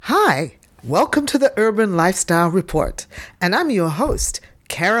Hi, welcome to the Urban Lifestyle Report, and I'm your host,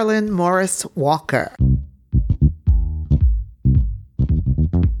 Carolyn Morris Walker.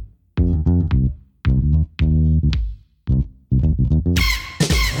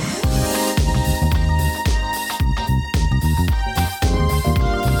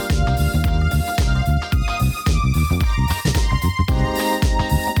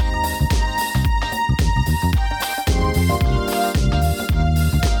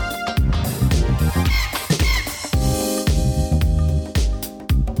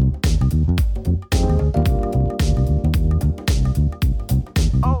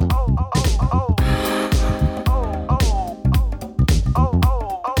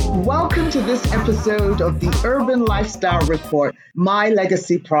 Welcome to this episode of the Urban Lifestyle Report, My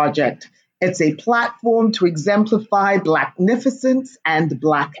Legacy Project. It's a platform to exemplify Blacknificence and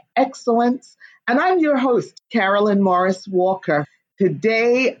Black excellence. And I'm your host, Carolyn Morris Walker.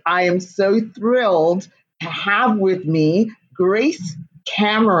 Today, I am so thrilled to have with me Grace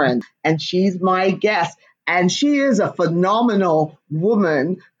Cameron, and she's my guest. And she is a phenomenal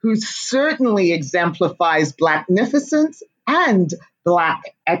woman who certainly exemplifies Blacknificence and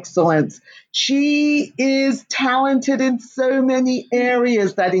Black excellence. She is talented in so many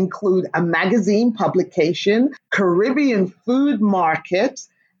areas that include a magazine publication, Caribbean food markets,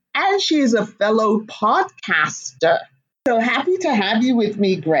 and she is a fellow podcaster. So happy to have you with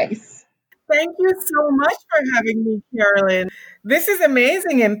me, Grace. Thank you so much for having me, Carolyn. This is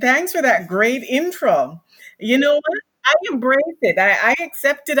amazing, and thanks for that great intro. You know what? I embrace it. I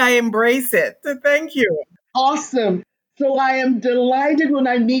accept it. I embrace it. So thank you. Awesome. So I am delighted when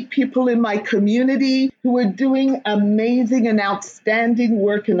I meet people in my community who are doing amazing and outstanding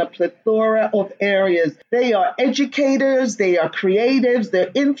work in a plethora of areas. They are educators, they are creatives,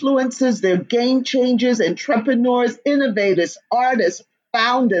 they're influencers, they're game changers, entrepreneurs, innovators, artists,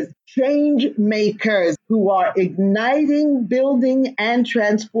 founders, change makers who are igniting, building, and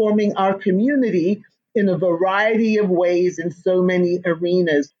transforming our community in a variety of ways in so many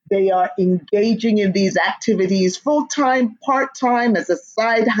arenas. They are engaging in these activities full-time, part-time, as a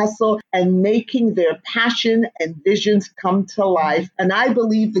side hustle, and making their passion and visions come to life. And I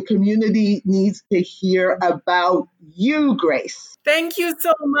believe the community needs to hear about you, Grace. Thank you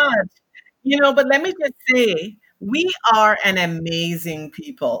so much. But let me just say, we are an amazing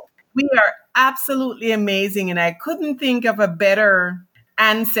people. We are absolutely amazing, and I couldn't think of a better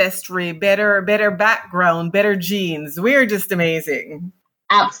ancestry, better background, better genes. We're just amazing.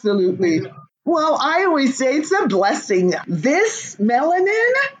 Absolutely. Well, I always say it's a blessing. This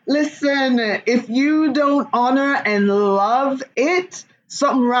melanin, listen, if you don't honor and love it,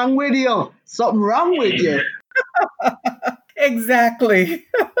 something wrong with you. Something wrong with you. Exactly.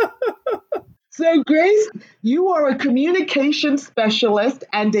 So, Grace, you are a communication specialist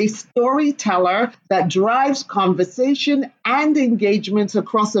and a storyteller that drives conversation and engagement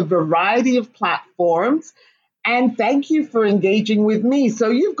across a variety of platforms. And thank you for engaging with me.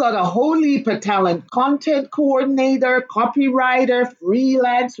 So you've got a whole heap of talent: content coordinator, copywriter,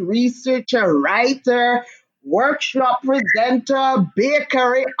 freelance researcher, writer, workshop presenter,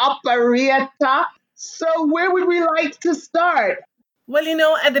 bakery operator. So where would we like to start?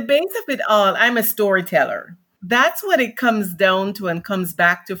 Well, at the base of it all, I'm a storyteller. That's what it comes down to and comes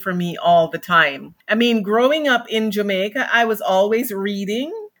back to for me all the time. I mean, growing up in Jamaica, I was always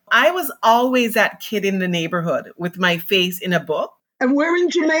reading. I was always that kid in the neighborhood with my face in a book. And where in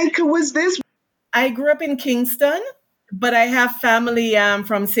Jamaica was this? I grew up in Kingston, but I have family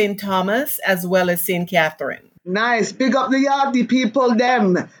from St. Thomas as well as St. Catherine. Nice. Big up the Yardie people,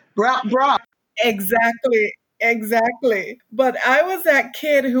 them. Bra. Exactly. But I was that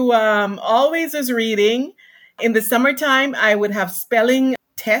kid who always was reading. In the summertime, I would have spelling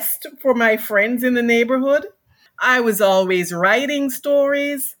tests for my friends in the neighborhood. I was always writing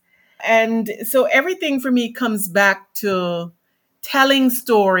stories. And so everything for me comes back to telling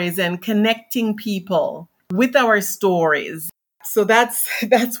stories and connecting people with our stories. So that's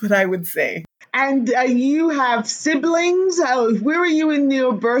what I would say. And you have siblings? Where are you in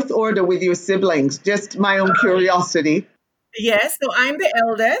your birth order with your siblings? Just my own curiosity. Yes, so I'm the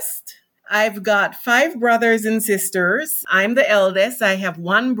eldest. I've got 5 brothers and sisters. I'm the eldest. I have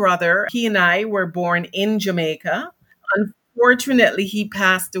one brother. He and I were born in Jamaica. Unfortunately, he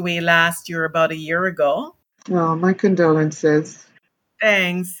passed away last year, about a year ago. Oh, my condolences.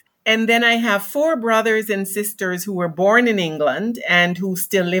 Thanks. And then I have 4 brothers and sisters who were born in England and who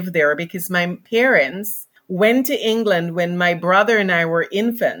still live there because my parents went to England when my brother and I were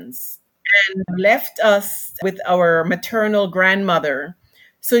infants and left us with our maternal grandmother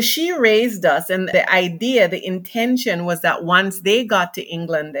So she raised us, and the intention was that once they got to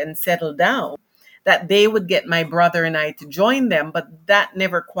England and settled down, that they would get my brother and I to join them, but that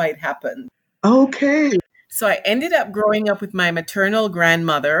never quite happened. Okay. So I ended up growing up with my maternal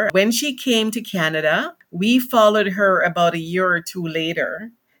grandmother. When she came to Canada, we followed her about a year or two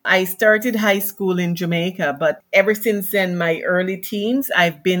later. I started high school in Jamaica, but ever since then, my early teens,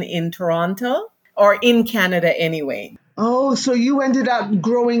 I've been in Toronto or in Canada anyway. Oh, so you ended up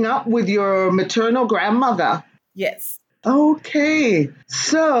growing up with your maternal grandmother. Yes. Okay.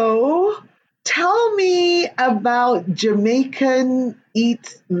 So tell me about Jamaican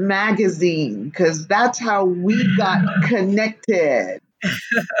Eats magazine, because that's how we got connected.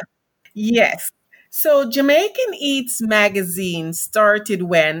 Yes. So Jamaican Eats magazine started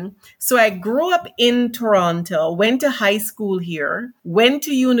so I grew up in Toronto, went to high school here, went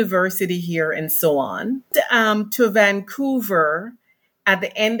to university here, and so on, to Vancouver at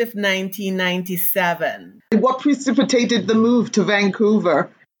the end of 1997. What precipitated the move to Vancouver?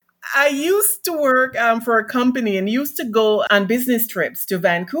 I used to work for a company and used to go on business trips to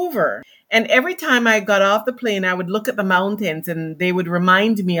Vancouver. And every time I got off the plane, I would look at the mountains and they would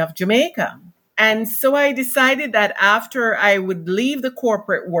remind me of Jamaica. And so I decided that after I would leave the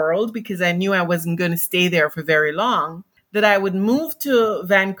corporate world, because I knew I wasn't going to stay there for very long, that I would move to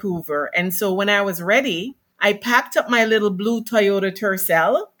Vancouver. And so when I was ready, I packed up my little blue Toyota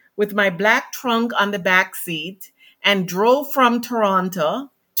Tercel with my black trunk on the back seat and drove from Toronto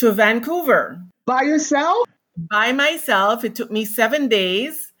to Vancouver. By yourself? By myself. It took me 7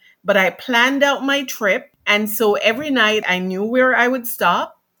 days, but I planned out my trip. And so every night I knew where I would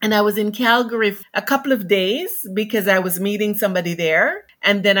stop. And I was in Calgary a couple of days because I was meeting somebody there.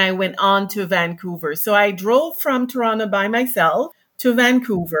 And then I went on to Vancouver. So I drove from Toronto by myself to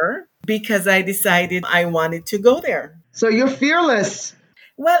Vancouver because I decided I wanted to go there. So you're fearless.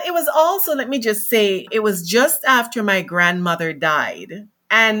 Well, it was also, let me just say, it was just after my grandmother died.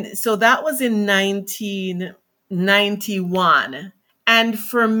 And so that was in 1991. And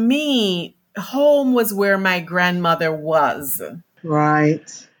for me, home was where my grandmother was.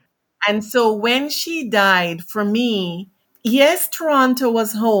 Right. And so when she died, for me, yes, Toronto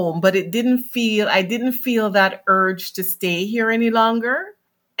was home, but I didn't feel that urge to stay here any longer.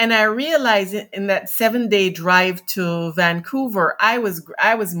 And I realized in that 7-day drive to Vancouver, I was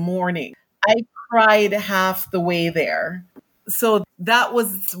mourning. I cried half the way there. So that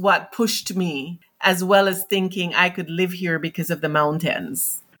was what pushed me, as well as thinking I could live here because of the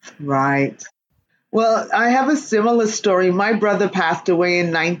mountains. Right. Well, I have a similar story. My brother passed away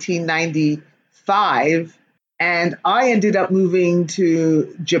in 1995, and I ended up moving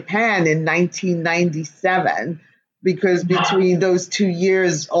to Japan in 1997 because between those 2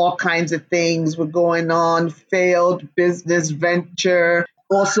 years, all kinds of things were going on, failed business venture,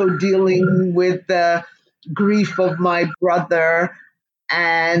 also dealing with the grief of my brother,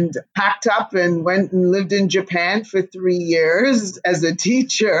 and packed up and went and lived in Japan for 3 years as a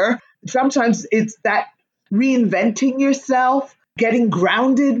teacher. Sometimes it's that reinventing yourself, getting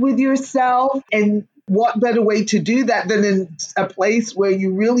grounded with yourself. And what better way to do that than in a place where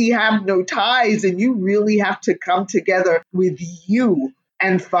you really have no ties and you really have to come together with you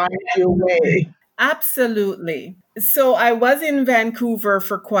and find your way. Absolutely. So I was in Vancouver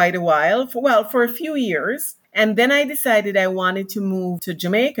for quite a while, for a few years. And then I decided I wanted to move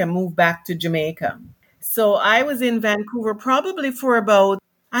back to Jamaica. So I was in Vancouver probably for about,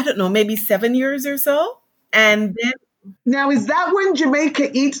 I don't know, maybe 7 years or so. And then. Now, is that when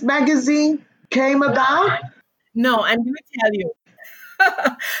Jamaica Eats magazine came about? No, I'm going to tell you.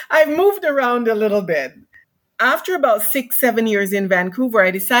 I've moved around a little bit. After about 6-7 years in Vancouver,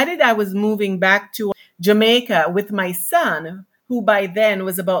 I decided I was moving back to Jamaica with my son, who by then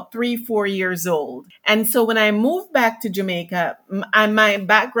was about 3-4 years old. And so when I moved back to Jamaica, my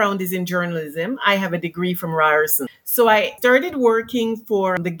background is in journalism. I have a degree from Ryerson. So I started working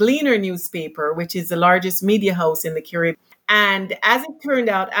for the Gleaner newspaper, which is the largest media house in the Caribbean. And as it turned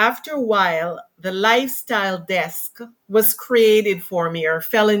out, after a while, the lifestyle desk was created for me or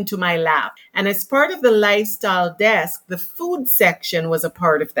fell into my lap. And as part of the lifestyle desk, the food section was a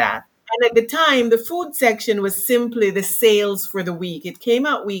part of that. And at the time, the food section was simply the sales for the week. It came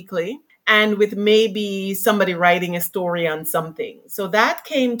out weekly and with maybe somebody writing a story on something. So that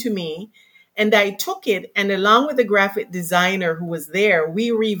came to me and I took it. And along with the graphic designer who was there,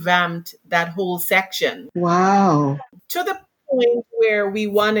 we revamped that whole section. Wow. To the point where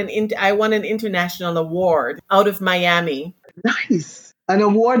I won an international award out of Miami. Nice. An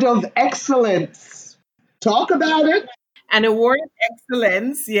award of excellence. Talk about it. An award of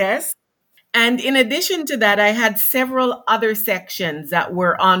excellence, yes. And in addition to that, I had several other sections that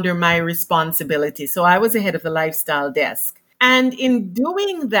were under my responsibility. So I was the head of the lifestyle desk. And in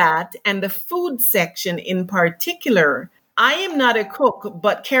doing that, and the food section in particular, I am not a cook,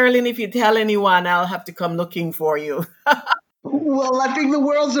 but Carolyn, if you tell anyone, I'll have to come looking for you. Well, I think the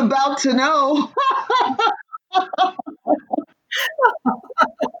world's about to know.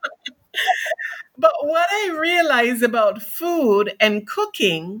 But what I realize about food and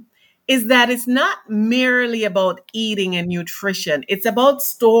cooking is that it's not merely about eating and nutrition. It's about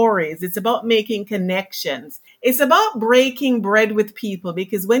stories. It's about making connections. It's about breaking bread with people,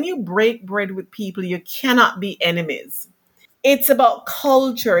 because when you break bread with people, you cannot be enemies. It's about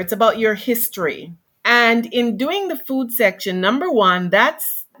culture. It's about your history. And in doing the food section, number one,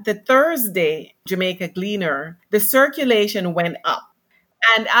 that's the Thursday Jamaica Gleaner, the circulation went up.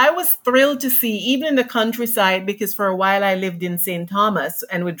 And I was thrilled to see, even in the countryside, because for a while I lived in St. Thomas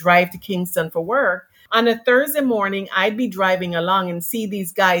and would drive to Kingston for work. On a Thursday morning, I'd be driving along and see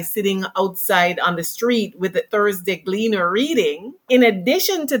these guys sitting outside on the street with the Thursday Gleaner reading. In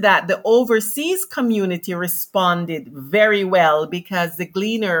addition to that, the overseas community responded very well, because the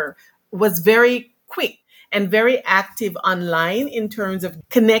Gleaner was very quick and very active online in terms of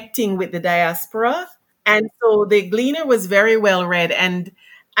connecting with the diaspora. And so the Gleaner was very well read. And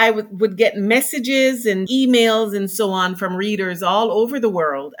I would get messages and emails and so on from readers all over the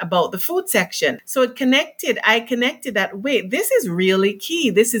world about the food section. So I connected that, wait, this is really key.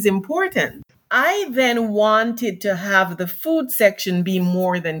 This is important. I then wanted to have the food section be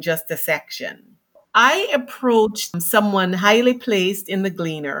more than just a section. I approached someone highly placed in the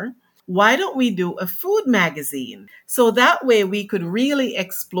Gleaner. Why don't we do a food magazine? So that way we could really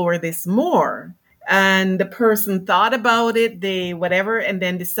explore this more. And the person thought about it, and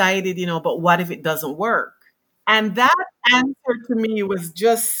then decided, but what if it doesn't work? And that answer to me was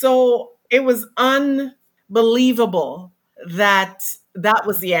it was unbelievable that that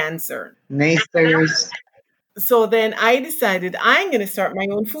was the answer. Naysayers. So then I decided I'm going to start my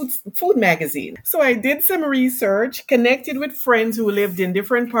own food magazine. So I did some research, connected with friends who lived in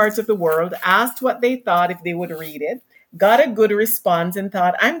different parts of the world, asked what they thought if they would read it, got a good response, and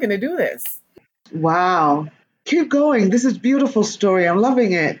thought, I'm going to do this. Wow. Keep going. This is a beautiful story. I'm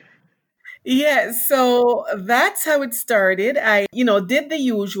loving it. Yeah, so that's how it started. I, did the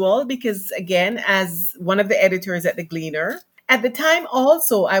usual because, again, as one of the editors at the Gleaner, at the time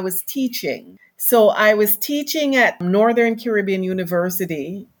also I was teaching. So I was teaching at Northern Caribbean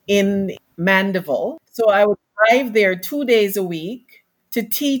University in Mandeville. So I would drive there 2 days a week to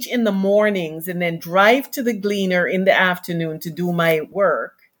teach in the mornings and then drive to the Gleaner in the afternoon to do my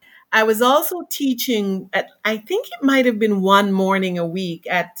work. I was also teaching I think it might have been one morning a week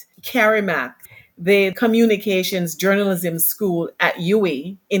at CARIMAC, the Communications Journalism School at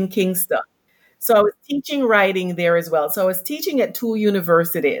UWI in Kingston. So I was teaching writing there as well. So I was teaching at two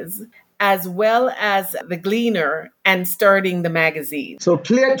universities, as well as the Gleaner, and starting the magazine. So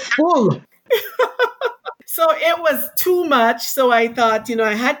plate full. So it was too much. So I thought,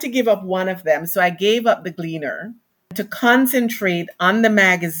 I had to give up one of them. So I gave up the Gleaner to concentrate on the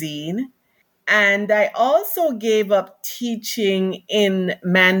magazine. And I also gave up teaching in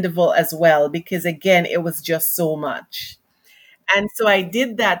Mandeville as well, because again, it was just so much. And so I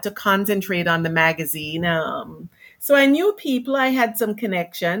did that to concentrate on the magazine. So I knew people, I had some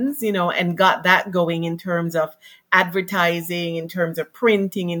connections, and got that going in terms of advertising, in terms of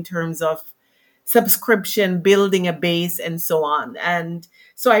printing, in terms of subscription, building a base, and so on. And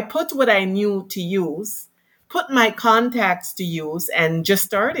so I put what I knew to use, put my contacts to use, and just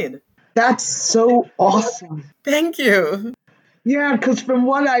started. That's so awesome. Thank you. Yeah, because from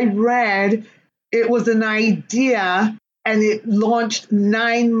what I read, it was an idea and it launched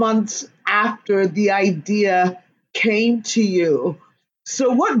 9 months after the idea came to you.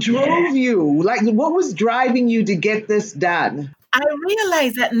 So what drove you? Like, what was driving you to get this done? I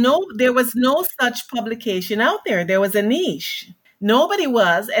realized that there was no such publication out there. There was a niche. Nobody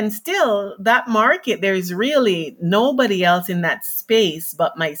was. And still, that market, there's really nobody else in that space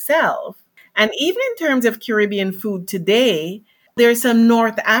but myself. And even in terms of Caribbean food today, there's some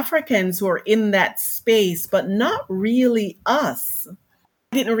North Africans who are in that space, but not really us.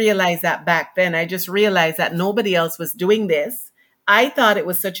 I didn't realize that back then. I just realized that nobody else was doing this. I thought it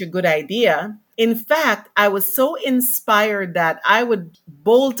was such a good idea. In fact, I was so inspired that I would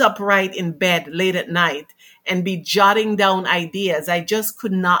bolt upright in bed late at night and be jotting down ideas. I just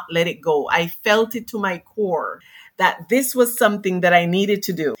could not let it go. I felt it to my core that this was something that I needed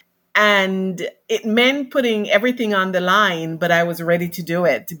to do. And it meant putting everything on the line, but I was ready to do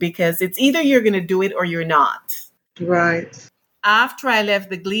it because it's either you're going to do it or you're not. Right. after I left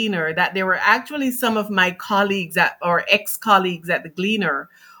the Gleaner that there were actually some of my colleagues or ex-colleagues at the Gleaner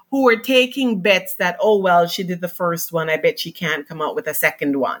who were taking bets that, oh, well, she did the first one. I bet she can't come out with a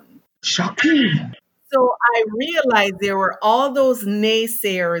second one. Shocking. So I realized there were all those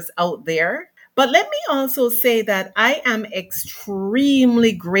naysayers out there. But let me also say that I am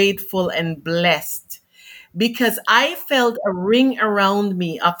extremely grateful and blessed because I felt a ring around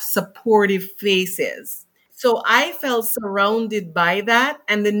me of supportive faces. So I felt surrounded by that,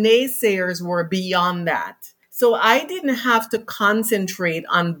 and the naysayers were beyond that. So I didn't have to concentrate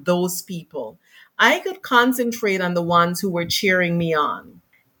on those people. I could concentrate on the ones who were cheering me on.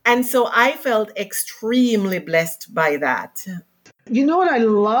 And so I felt extremely blessed by that. You know what I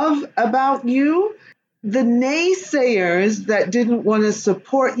love about you? The naysayers that didn't want to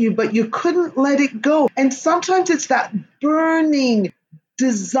support you, but you couldn't let it go. And sometimes it's that burning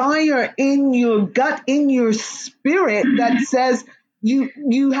desire in your gut, in your spirit that says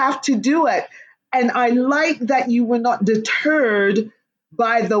you have to do it. And I like that you were not deterred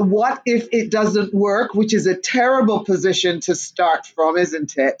by the what if it doesn't work, which is a terrible position to start from,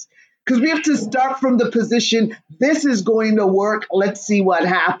 isn't it? Because we have to start from the position, this is going to work, let's see what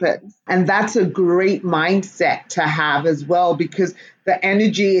happens. And that's a great mindset to have as well, because the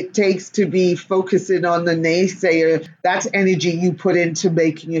energy it takes to be focusing on the naysayer, that's energy you put into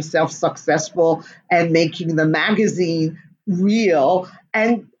making yourself successful and making the magazine real.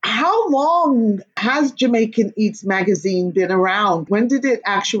 And how long has Jamaican Eats magazine been around? When did it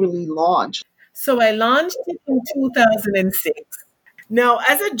actually launch? So I launched it in 2006. Now,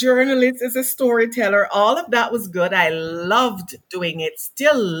 as a journalist, as a storyteller, all of that was good. I loved doing it,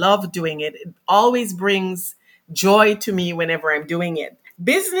 still love doing it. It always brings joy to me whenever I'm doing it.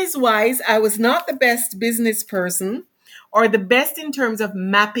 Business-wise, I was not the best business person or the best in terms of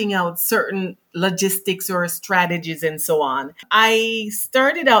mapping out certain logistics or strategies and so on. I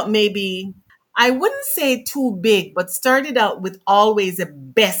started out maybe, I wouldn't say too big, but started out with always a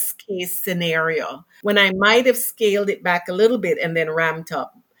best case scenario when I might have scaled it back a little bit and then ramped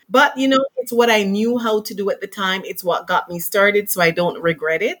up. But, it's what I knew how to do at the time. It's what got me started, so I don't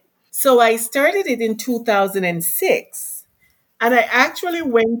regret it. So I started it in 2006, and I actually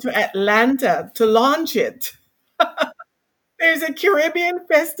went to Atlanta to launch it. There's a Caribbean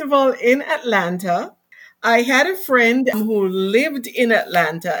festival in Atlanta. I had a friend who lived in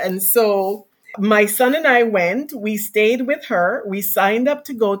Atlanta, and so my son and I went, we stayed with her, we signed up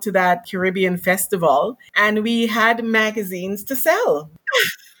to go to that Caribbean festival, and we had magazines to sell.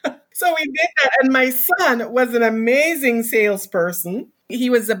 So we did that, and my son was an amazing salesperson.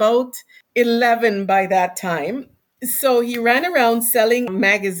 He was about 11 by that time. So he ran around selling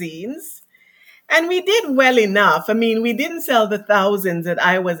magazines, and we did well enough. I mean, we didn't sell the thousands that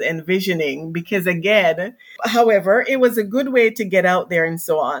I was envisioning because, again, however, it was a good way to get out there and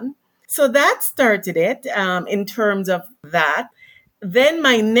so on. So that started it in terms of that. Then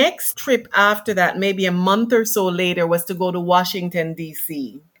my next trip after that, maybe a month or so later, was to go to Washington,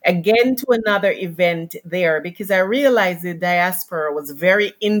 D.C., again to another event there because I realized the diaspora was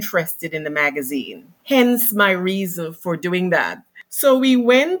very interested in the magazine. Hence my reason for doing that. So we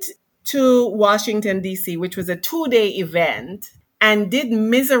went to Washington, D.C., which was a 2-day event, and did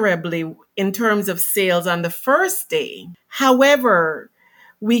miserably in terms of sales on the first day. However,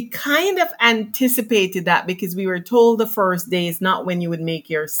 we kind of anticipated that because we were told the first day is not when you would make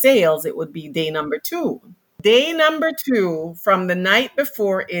your sales. It would be day number 2. Day number 2, from the night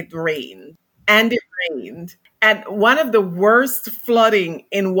before, it rained. And it rained. And one of the worst flooding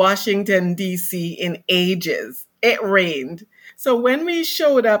in Washington, D.C. in ages. It rained. So when we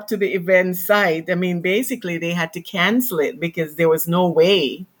showed up to the event site, I mean, basically they had to cancel it because there was no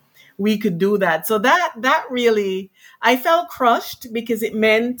way we could do that. So that really, I felt crushed because it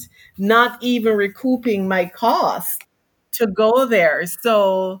meant not even recouping my cost to go there.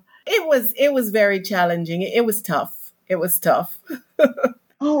 So it was very challenging. It was tough. It was tough.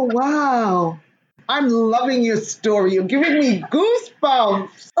 Oh, wow. I'm loving your story. You're giving me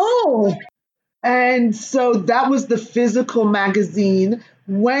goosebumps. Oh, and so that was the physical magazine.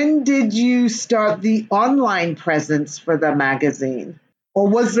 When did you start the online presence for the magazine? Or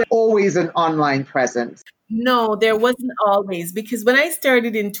was there always an online presence? No, there wasn't always, because when I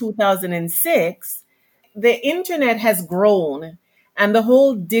started in 2006, the internet has grown and the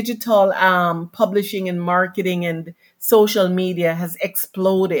whole digital publishing and marketing and social media has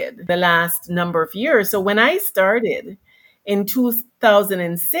exploded the last number of years. So when I started in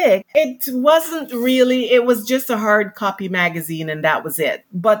 2006, it wasn't really, it was just a hard copy magazine and that was it.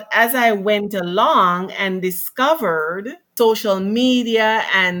 But as I went along and discovered social media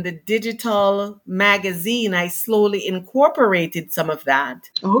and the digital magazine, I slowly incorporated some of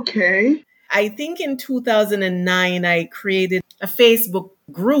that. Okay. I think in 2009, I created a Facebook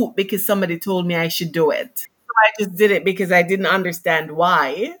group because somebody told me I should do it. So I just did it because I didn't understand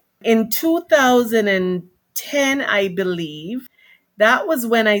why. In 2010, I believe, that was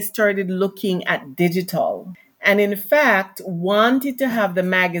when I started looking at digital. And in fact, wanted to have the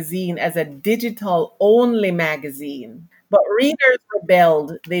magazine as a digital only magazine. But readers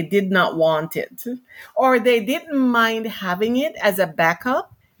rebelled. They did not want it, or they didn't mind having it as a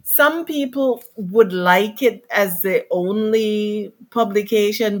backup. Some people would like it as the only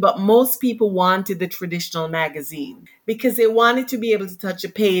publication, but most people wanted the traditional magazine because they wanted to be able to touch the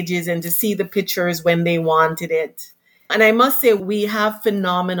pages and to see the pictures when they wanted it. And I must say, we have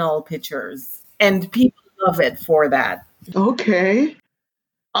phenomenal pictures, and people love it for that. Okay.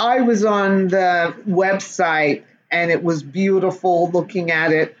 I was on the website and it was beautiful looking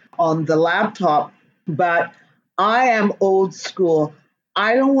at it on the laptop, but I am old school.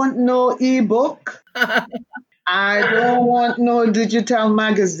 I don't want no ebook. I don't want no digital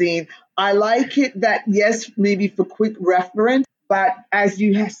magazine. I like it that, yes, maybe for quick reference, but as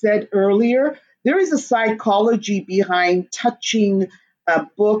you have said earlier, there is a psychology behind touching a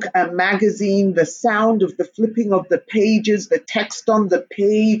book, a magazine, the sound of the flipping of the pages, the text on the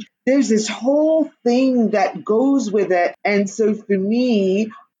page. There's this whole thing that goes with it. And so for me,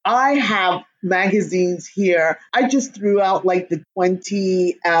 I have magazines here. I just threw out like the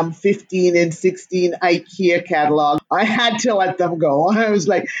 2015 and 16 IKEA catalog. I had to let them go. I was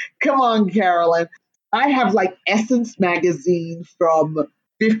like, come on, Carolyn. I have like Essence magazine from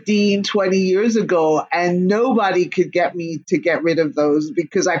 15, 20 years ago, and nobody could get me to get rid of those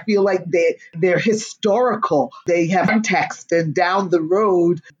because I feel like they're historical. They have context, and down the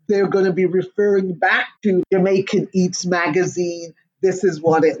road, they're going to be referring back to Jamaican Eats magazine. This is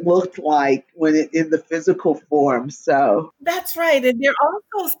what it looked like when it in the physical form. So That's right. And there are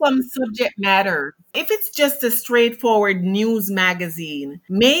also some subject matter. If it's just a straightforward news magazine,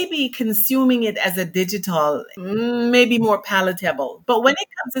 maybe consuming it as a digital may be more palatable. But when it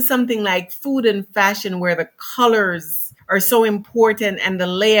comes to something like food and fashion, where the colors are so important and the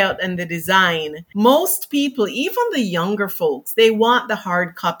layout and the design, most people, even the younger folks, they want the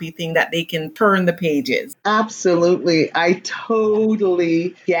hard copy thing that they can turn the pages. absolutely, I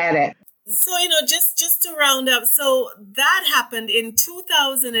totally get it. So, just to round up, so that happened in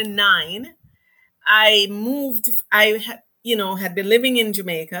 2009. I moved, had been living in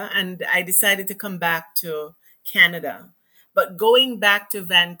Jamaica, and I decided to come back to Canada, but going back to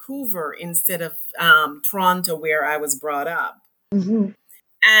Vancouver instead of Toronto, where I was brought up. Mhm.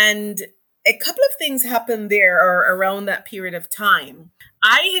 And a couple of things happened there or around that period of time.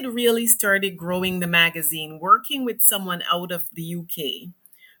 I had really started growing the magazine, working with someone out of the UK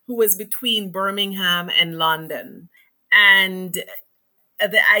who was between Birmingham and London. And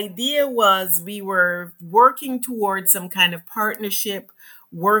the idea was we were working towards some kind of partnership,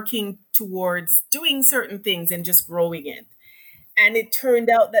 working towards doing certain things and just growing it. And it turned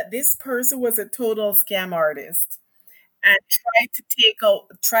out that this person was a total scam artist and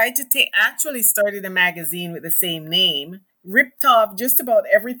actually started a magazine with the same name, ripped off just about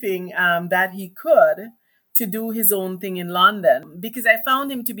everything that he could to do his own thing in London because I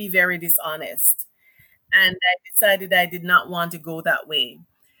found him to be very dishonest. And I decided I did not want to go that way.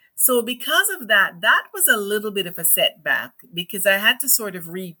 So because of that, that was a little bit of a setback because I had to sort of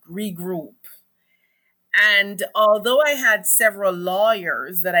regroup. And although I had several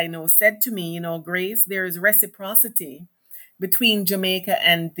lawyers that I know said to me, Grace, there is reciprocity between Jamaica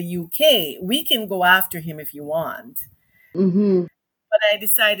and the UK. We can go after him if you want. Mhm. But I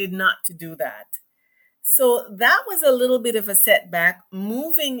decided not to do that. So that was a little bit of a setback,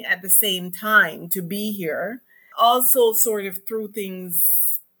 moving at the same time to be here. Also, sort of threw things,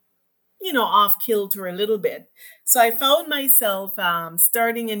 off kilter a little bit. So I found myself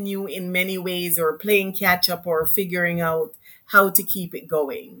starting anew in many ways, or playing catch up, or figuring out how to keep it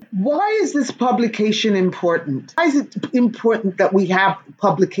going. Why is this publication important? Why is it important that we have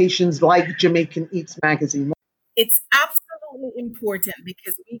publications like Jamaican Eats magazine? It's absolutely important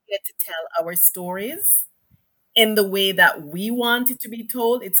because we get to tell our stories in the way that we want it to be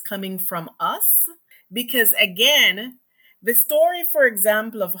told. It's coming from us. Because again, the story, for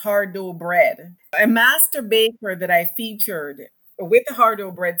example, of hard dough bread, a master baker that I featured with the hard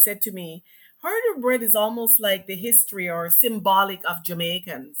dough bread said to me, hard dough bread is almost like the history or symbolic of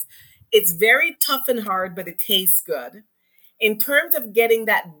Jamaicans. It's very tough and hard, but it tastes good. In terms of getting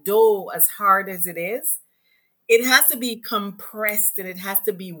that dough as hard as it has to be compressed and it has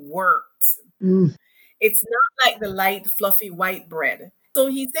to be worked. Mm. It's not like the light, fluffy white bread. So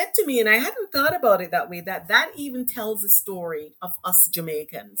he said to me, and I hadn't thought about it that way, that even tells the story of us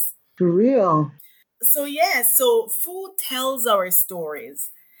Jamaicans. For real. So, yeah, so food tells our stories.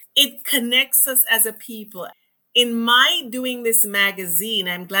 It connects us as a people. In my doing this magazine,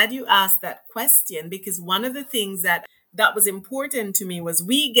 I'm glad you asked that question, because one of the things that was important to me was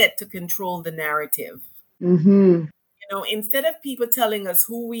we get to control the narrative. Mm-hmm. Instead of people telling us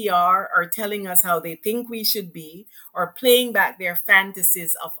who we are or telling us how they think we should be or playing back their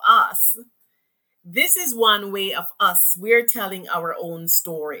fantasies of us, this is one way of us. We're telling our own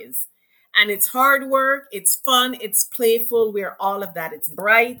stories. And it's hard work, it's fun, it's playful, we're all of that. It's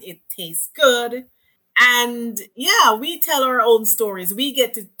bright, it tastes good. And yeah, we tell our own stories. We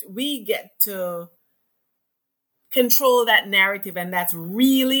get to control that narrative, and that's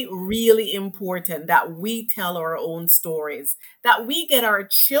really, really important, that we tell our own stories, that we get our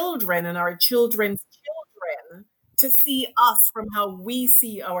children and our children's children to see us from how we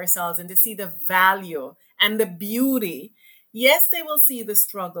see ourselves and to see the value and the beauty. Yes, they will see the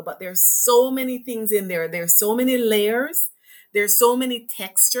struggle, but there's so many things in there. There's so many layers, there's so many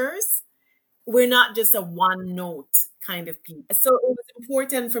textures. We're not just a one note kind of people. So it was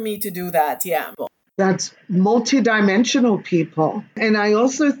important for me to do that. Yeah. That's multidimensional people. And I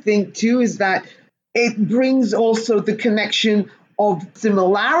also think too is that it brings also the connection of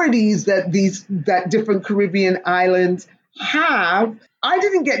similarities that different Caribbean islands have. I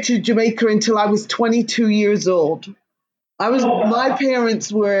didn't get to Jamaica until I was 22 years old. My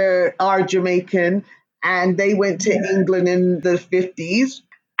parents are Jamaican, and they went to England in the 50s.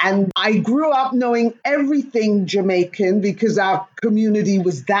 And I grew up knowing everything Jamaican because our community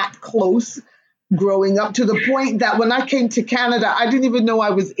was that close growing up, to the point that when I came to Canada, I didn't even know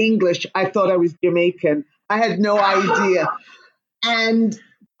I was English. I thought I was Jamaican. I had no idea. And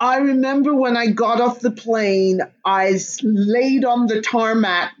I remember when I got off the plane, I laid on the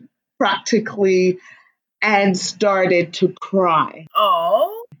tarmac practically and started to cry.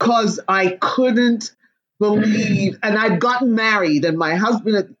 Oh. Because I couldn't believe, and I'd gotten married and my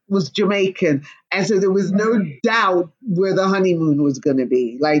husband was Jamaican. And so there was no doubt where the honeymoon was going to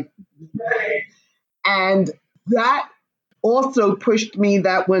be. And that also pushed me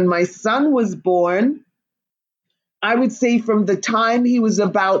that when my son was born, I would say from the time he was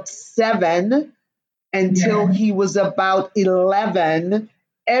about 7 until he was about 11,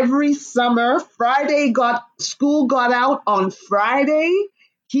 every summer, school got out on Friday.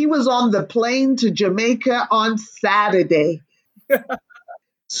 He was on the plane to Jamaica on Saturday.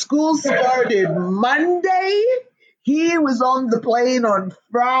 School started Monday. He was on the plane on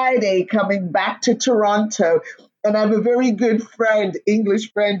Friday coming back to Toronto. And I have a very good friend,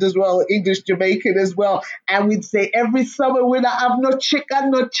 English friend as well, English Jamaican as well. And we'd say every summer we don't have no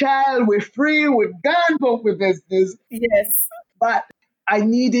chicken, no child. We're free, we're gone, but with business. Yes. But I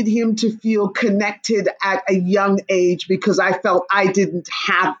needed him to feel connected at a young age because I felt I didn't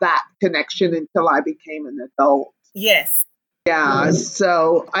have that connection until I became an adult. Yes. Yeah,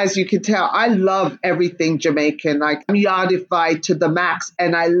 so as you can tell, I love everything Jamaican. Like, I'm yardified to the max,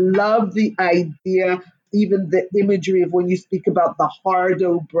 and I love the idea, even the imagery of when you speak about the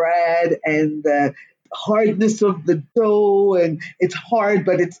hardo bread and the hardness of the dough, and it's hard,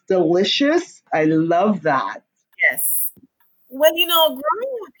 but it's delicious. I love that. Yes. Well,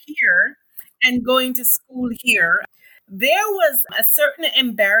 growing up here and going to school here, there was a certain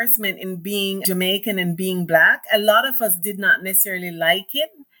embarrassment in being Jamaican and being Black. A lot of us did not necessarily like it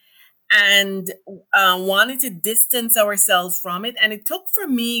and wanted to distance ourselves from it. And it took for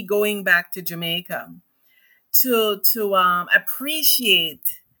me going back to Jamaica to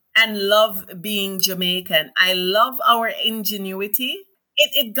appreciate and love being Jamaican. I love our ingenuity.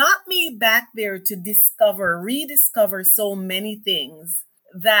 It got me back there to rediscover so many things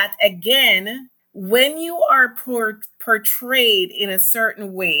that, again, when you are portrayed in a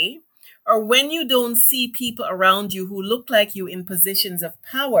certain way, or when you don't see people around you who look like you in positions of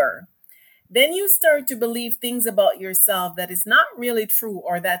power, then you start to believe things about yourself that is not really true,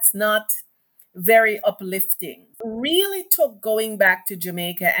 or that's not very uplifting. Really took going back to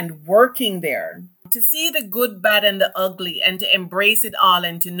Jamaica and working there to see the good, bad, and the ugly, and to embrace it all,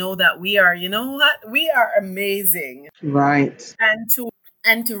 and to know that we are, we are amazing. Right.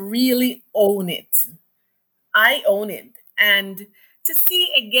 And to really own it. I own it. And to see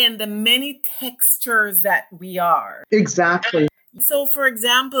again the many textures that we are. Exactly. So, for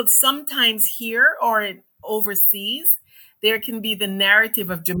example, sometimes here or overseas, there can be the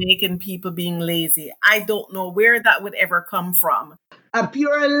narrative of Jamaican people being lazy. I don't know where that would ever come from. A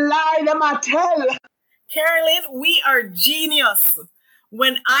pure lie, them I tell. Carolyn, we are genius.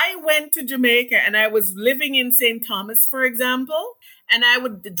 When I went to Jamaica and I was living in St. Thomas, for example, and I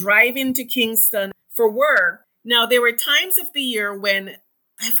would drive into Kingston for work. Now, there were times of the year when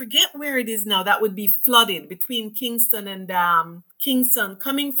I forget where it is now, that would be flooded between Kingston and Kingston,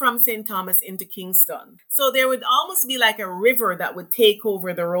 coming from St. Thomas into Kingston. So there would almost be like a river that would take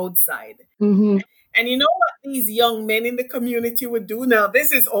over the roadside. Mm-hmm. And you know what these young men in the community would do? Now,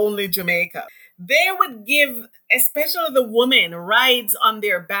 this is only Jamaica. They would give, especially the women, rides on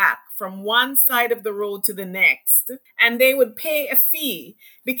their back from one side of the road to the next. And they would pay a fee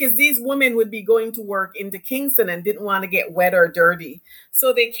because these women would be going to work into Kingston and didn't want to get wet or dirty.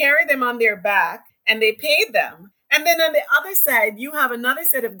 So they carried them on their back and they paid them. And then on the other side, you have another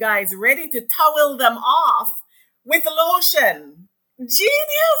set of guys ready to towel them off with lotion.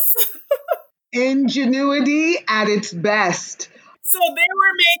 Genius! Ingenuity at its best. So they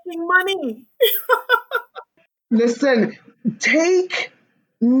were making money. Listen, take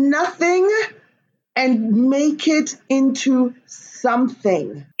nothing and make it into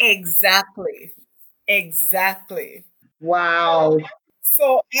something. Exactly. Exactly. Wow.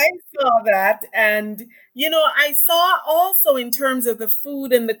 So I saw that. And, I saw also in terms of the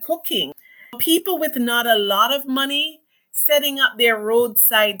food and the cooking, people with not a lot of money setting up their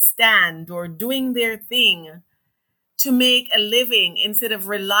roadside stand or doing their thing to make a living instead of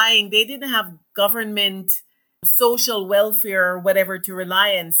relying. They didn't have government, social welfare or whatever to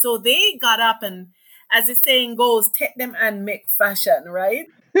rely on. So they got up and, as the saying goes, take them and make fashion, right?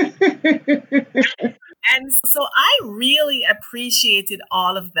 And so I really appreciated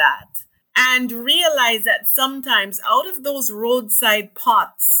all of that and realized that sometimes out of those roadside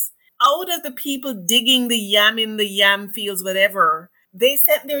pots, out of the people digging the yam in the yam fields, whatever, they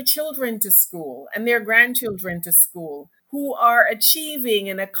sent their children to school and their grandchildren to school who are achieving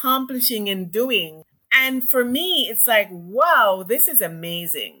and accomplishing and doing. And for me, it's like, wow, this is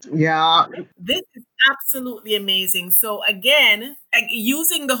amazing. Yeah. This is absolutely amazing. So again,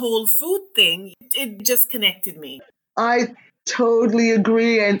 using the whole food thing, it just connected me. I totally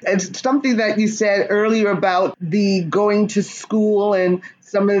agree. And it's something that you said earlier about the going to school and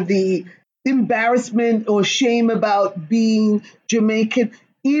some of the embarrassment or shame about being Jamaican.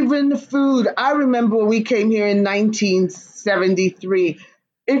 Even the food. I remember when we came here in 1973.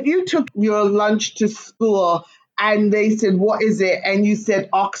 If you took your lunch to school and they said, "What is it?" and you said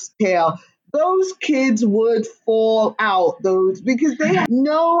oxtail, those kids would fall out, because they had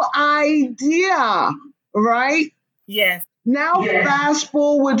no idea, right? Yes. Now, fast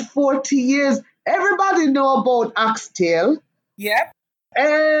forward 40 years, everybody know about oxtail. Yep.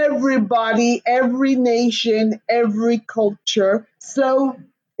 Everybody, every nation, every culture. So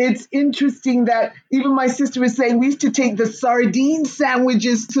it's interesting that even my sister was saying we used to take the sardine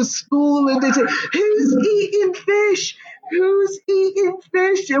sandwiches to school and they say, "Who's eating fish? Who's eating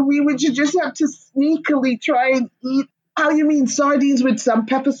fish?" And we would just have to sneakily try and eat. How you mean sardines with some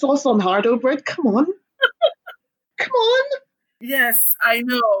pepper sauce on hardo bread? Come on. Come on. Yes, I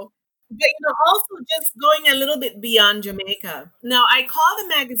know. But also just going a little bit beyond Jamaica. Now, I call the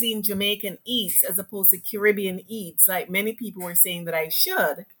magazine Jamaican Eats as opposed to Caribbean Eats, like many people were saying that I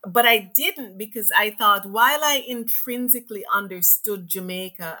should. But I didn't because I thought while I intrinsically understood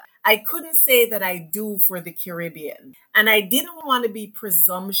Jamaica, I couldn't say that I do for the Caribbean. And I didn't want to be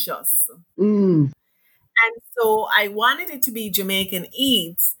presumptuous. Mm. And so I wanted it to be Jamaican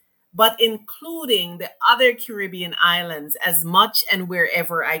Eats, but including the other Caribbean islands as much and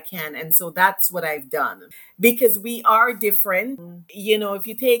wherever I can. And so that's what I've done because we are different. If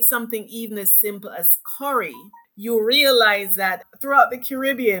you take something even as simple as curry, you realize that throughout the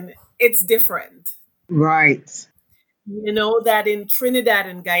Caribbean, it's different. Right. That in Trinidad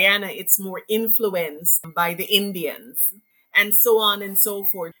and Guyana, it's more influenced by the Indians and so on and so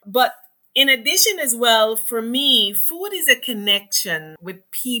forth. But in addition as well, for me, food is a connection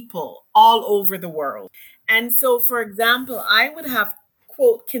with people all over the world. And so, for example, I would have,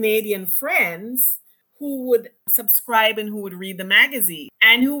 quote, Canadian friends who would subscribe and who would read the magazine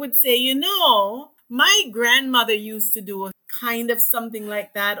and who would say, my grandmother used to do a kind of something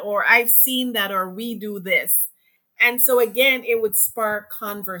like that, or I've seen that, or we do this. And so, again, it would spark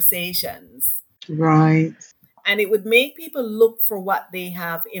conversations. Right. And it would make people look for what they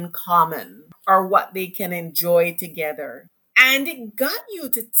have in common or what they can enjoy together. And it got you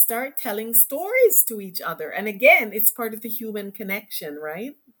to start telling stories to each other. And again, it's part of the human connection,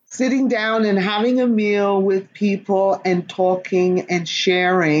 right? Sitting down and having a meal with people and talking and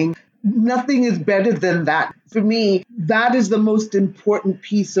sharing. Nothing is better than that. For me, that is the most important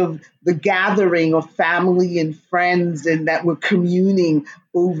piece of the gathering of family and friends, and that we're communing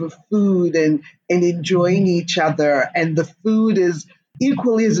over food and enjoying each other. And the food is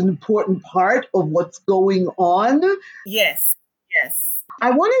equally as an important part of what's going on. Yes, yes.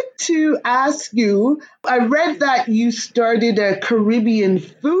 I wanted to ask you, I read that you started a Caribbean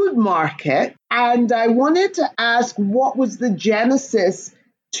food market, and I wanted to ask what was the genesis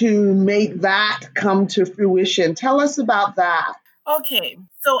to make that come to fruition? Tell us about that. Okay,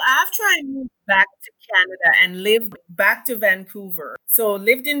 so after I moved back to Canada and lived back to Vancouver, so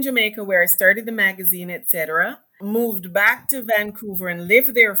lived in Jamaica where I started the magazine, etc., moved back to Vancouver and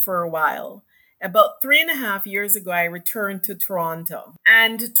lived there for a while. About 3.5 years ago, I returned to Toronto.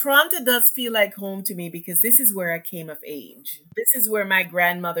 And Toronto does feel like home to me because this is where I came of age. This is where my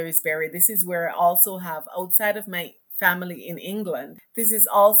grandmother is buried. This is where I also have, outside of my family in England, this is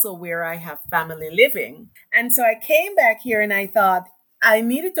also where I have family living. And so I came back here and I thought I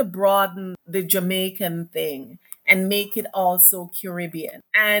needed to broaden the Jamaican thing and make it also Caribbean.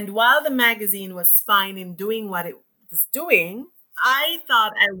 And while the magazine was fine in doing what it was doing, I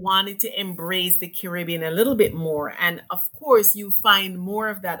thought I wanted to embrace the Caribbean a little bit more. And of course, you find more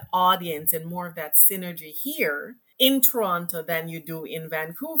of that audience and more of that synergy here in Toronto than you do in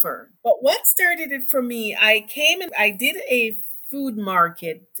Vancouver. But what started it for me, I came and I did a food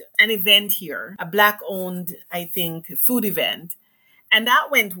market, an event here, a Black owned, I think, food event. And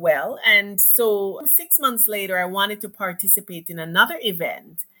that went well. And so 6 months later, I wanted to participate in another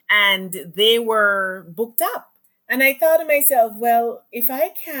event and they were booked up. And I thought to myself, well, if I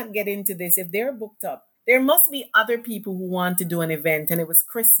can't get into this, if they're booked up, there must be other people who want to do an event. And it was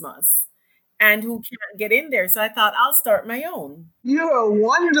Christmas and who can't get in there. So I thought I'll start my own. You're a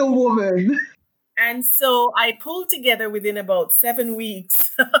Wonder Woman. And so I pulled together within about 7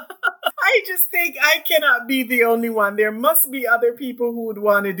 weeks. I just think I cannot be the only one. There must be other people who would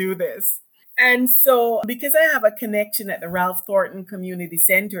want to do this. And so, because I have a connection at the Ralph Thornton Community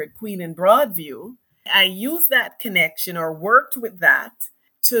Center at Queen and Broadview, I used that connection or worked with that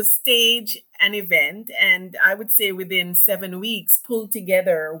to stage an event. And I would say within 7 weeks, pulled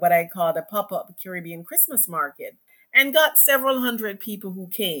together what I called a pop-up Caribbean Christmas market and got several hundred people who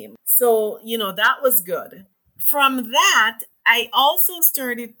came. So, that was good. From that, I also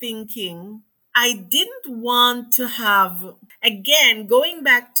started thinking I didn't want to have, again, going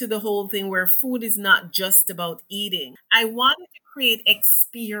back to the whole thing where food is not just about eating. I wanted to create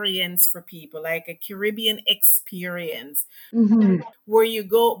experience for people, like a Caribbean experience where you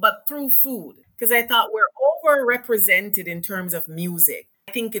go, but through food. Because I thought we're overrepresented in terms of music.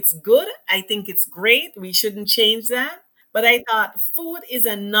 I think it's good. I think it's great. We shouldn't change that. But I thought food is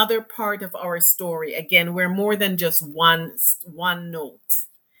another part of our story. Again, we're more than just one note.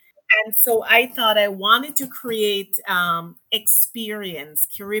 And so I thought I wanted to create experience,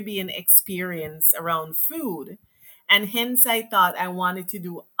 Caribbean experience around food. And hence I thought I wanted to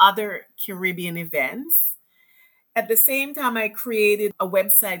do other Caribbean events. At the same time, I created a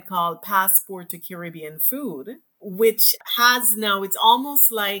website called Passport to Caribbean Food, which has now, it's almost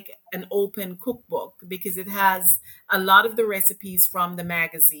like an open cookbook because it has a lot of the recipes from the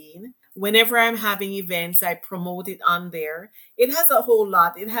magazine. Whenever I'm having events, I promote it on there. It has a whole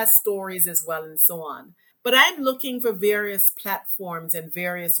lot. It has stories as well and so on. But I'm looking for various platforms and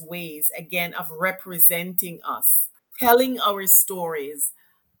various ways, again, of representing us, telling our stories,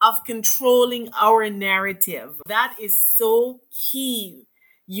 of controlling our narrative. That is so key.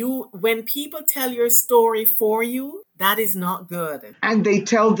 When people tell your story for you, that is not good. And they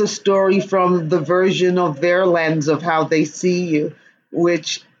tell the story from the version of their lens of how they see you,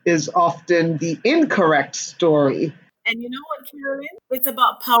 which is often the incorrect story. And you know what, Carolyn? It's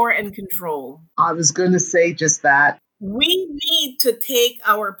about power and control. I was going to say just that. We need to take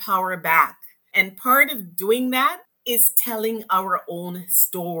our power back. And part of doing that is telling our own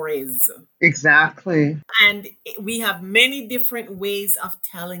stories. Exactly. And we have many different ways of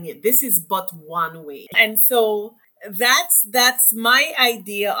telling it. This is but one way. And so that's my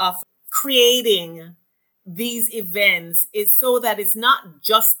idea of creating these events, is so that it's not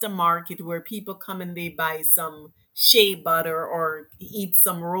just a market where people come and they buy some shea butter or eat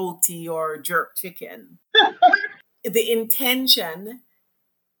some roti or jerk chicken. The intention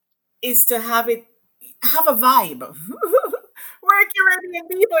is to have a vibe. We're Caribbean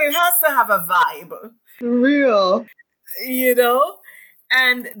people, it has to have a vibe. Real.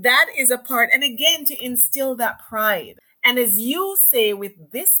 And that is a part, and again, to instill that pride. And as you say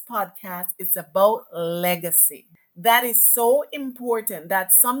with this podcast, it's about legacy. That is so important.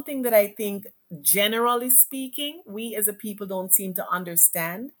 That's something that I think, generally speaking, we as a people don't seem to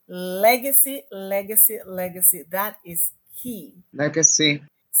understand. Legacy, legacy, legacy. That is key. Legacy.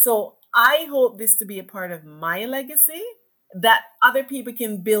 So I hope this to be a part of my legacy that other people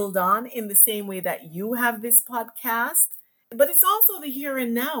can build on in the same way that you have this podcast. But it's also the here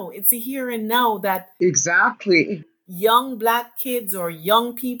and now. It's the here and now that Exactly. young Black kids or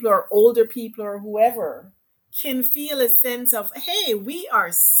young people or older people or whoever can feel a sense of, hey, we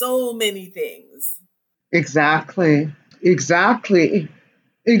are so many things. Exactly. Exactly.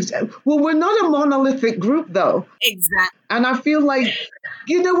 Well, we're not a monolithic group, though. Exactly. And I feel like,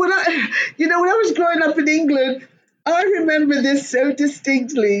 when I was growing up in England, I remember this so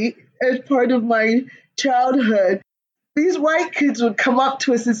distinctly as part of my childhood. These white kids would come up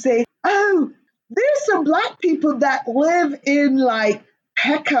to us and say, "Oh, there's some Black people that live in like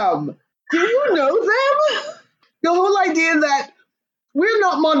Peckham. Do you know them?" The whole idea that we're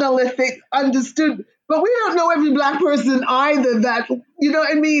not monolithic, understood, but we don't know every Black person either. That, you know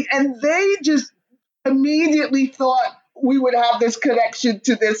what I mean? And they just immediately thought we would have this connection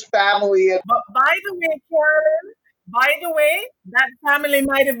to this family. And But by the way, Carolyn, that family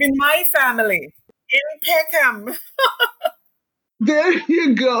might have been my family in Peckham. there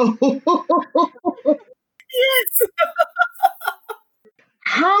you go. Yes.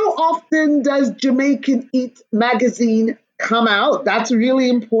 How often does Jamaican Eat magazine come out? That's really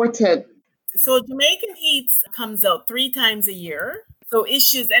important. So Jamaican Eats comes out 3 times a year. So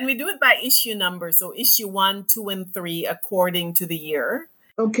issues, and we do it by issue number. So issue 1, 2, and 3 according to the year.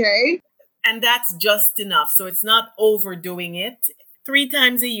 Okay. And that's just enough. So it's not overdoing it. 3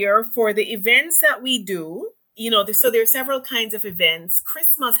 times a year for the events that we do. So there are several kinds of events.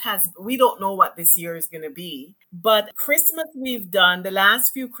 Christmas we don't know what this year is going to be, but Christmas we've done, the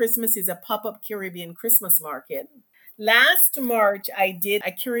last few Christmas is a pop-up Caribbean Christmas market. Last March, I did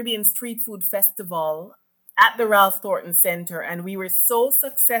a Caribbean street food festival at the Ralph Thornton Center, and we were so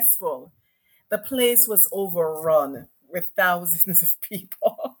successful. The place was overrun with thousands of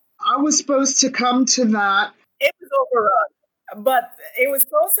people. I was supposed to come to that. It was overrun. But it was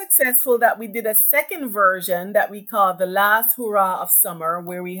so successful that we did a second version that we called the Last Hurrah of Summer,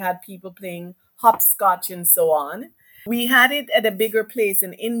 where we had people playing hopscotch and so on. We had it at a bigger place,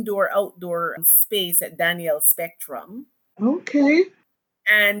 an indoor-outdoor space at Daniel Spectrum. Okay.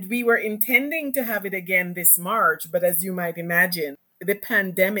 And we were intending to have it again this March, but as you might imagine, the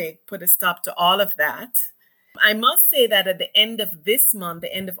pandemic put a stop to all of that. I must say that at the end of this month,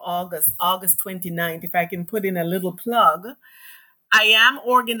 the end of August 29th, if I can put in a little plug, I am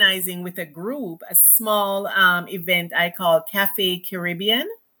organizing with a group a small event I call Cafe Caribbean.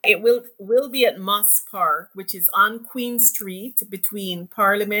 It will be at Moss Park, which is on Queen Street between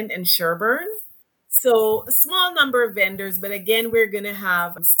Parliament and Sherbourne. So a small number of vendors, but again, we're going to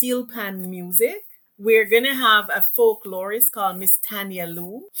have steel pan music. We're going to have a folklorist called Miss Tanya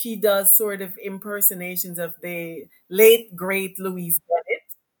Lou. She does sort of impersonations of the late, great Louise Bennett.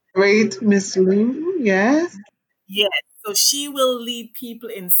 Great Miss Lou, yes. Yes. So she will lead people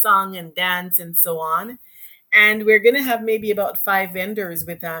in song and dance and so on. And we're going to have maybe about 5 vendors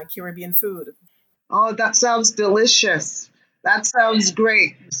with Caribbean food. Oh, that sounds delicious. That sounds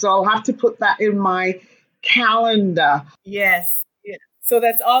great. So I'll have to put that in my calendar. Yes. Yes. So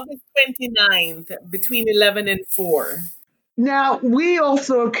that's August 29th between 11 and 4. Now, we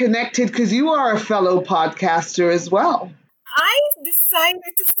also are connected because you are a fellow podcaster as well. I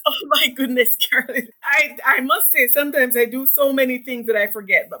decided to, oh my goodness, Carolyn. I must say, sometimes I do so many things that I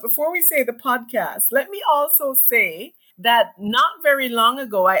forget. But before we say the podcast, let me also say that not very long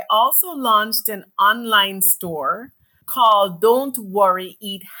ago, I also launched an online store called Don't Worry,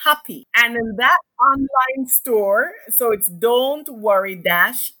 Eat Happy. And in that online store, so it's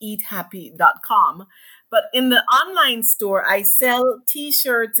don'tworry-eathappy.com. But in the online store, I sell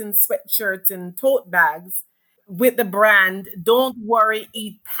t-shirts and sweatshirts and tote bags with the brand Don't Worry,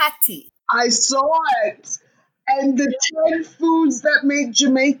 Eat Patty. I saw it. And the 10 foods that make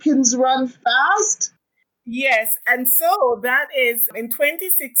Jamaicans run fast. Yes. And so that is in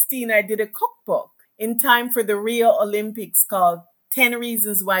 2016, I did a cookbook in time for the Rio Olympics called 10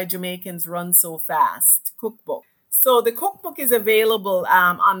 Reasons Why Jamaicans Run So Fast cookbook. So the cookbook is available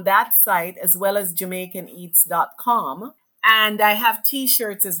on that site as well as JamaicanEats.com. And I have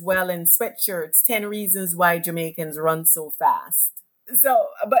t-shirts as well and sweatshirts, 10 Reasons Why Jamaicans Run So Fast. So,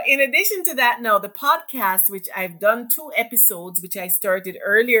 but in addition to that, now the podcast, which I've done 2 episodes, which I started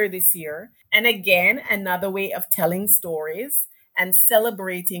earlier this year. And again, another way of telling stories and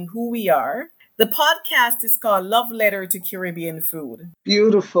celebrating who we are. The podcast is called Love Letter to Caribbean Food.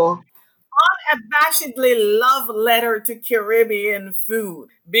 Beautiful. Unabashedly love letter to Caribbean food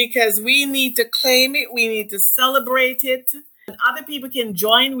because we need to claim it. We need to celebrate it. And other people can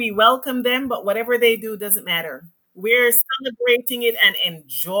join. We welcome them, but whatever they do doesn't matter. We're celebrating it and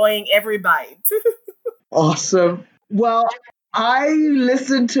enjoying every bite. Awesome. Well, I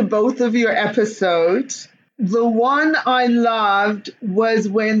listened to both of your episodes. The one I loved was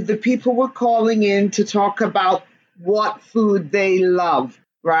when the people were calling in to talk about what food they love,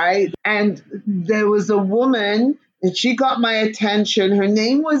 right? And there was a woman and she got my attention. Her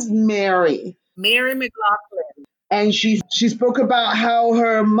name was Mary. Mary McLaughlin. And she spoke about how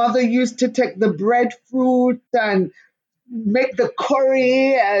her mother used to take the breadfruit and make the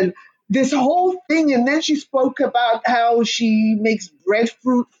curry and this whole thing. And then she spoke about how she makes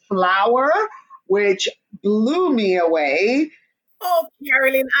breadfruit flour, which blew me away. Oh,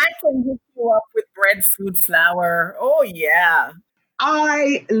 Carolyn, I can hook you up with breadfruit flour. Oh, yeah.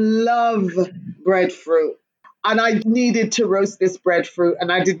 I love breadfruit. And I needed to roast this breadfruit,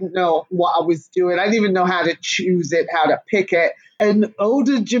 and I didn't know what I was doing. I didn't even know how to choose it, how to pick it. An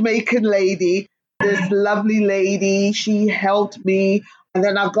older Jamaican lady, this lovely lady, she helped me. And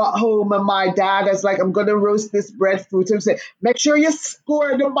then I got home, and my dad was like, I'm going to roast this breadfruit. And said, make sure you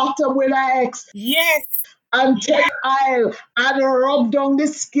score the bottom with an X. Yes. And take oil and rub down the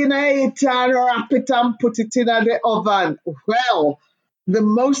skin of it and wrap it and put it in the oven. Well, the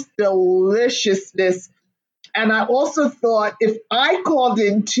most deliciousness. And I also thought if I called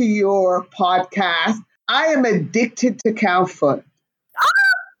into your podcast, I am addicted to cow foot.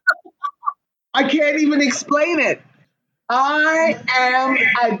 I can't even explain it. I am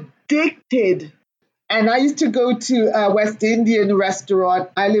addicted. And I used to go to a West Indian restaurant.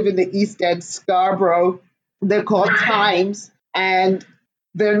 I live in the East End, Scarborough. They're called Times, and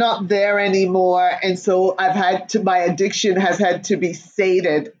they're not there anymore. And so my addiction has had to be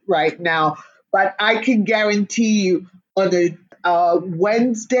sated right now. But I can guarantee you on a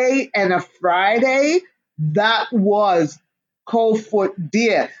Wednesday and a Friday, that was cold foot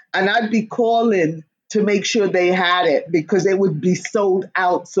deer. And I'd be calling to make sure they had it because it would be sold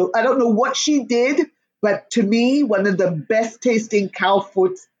out. So I don't know what she did, but to me, one of the best tasting cow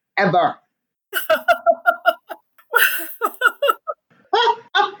foots ever.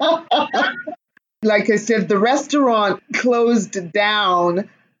 Like I said, the restaurant closed down.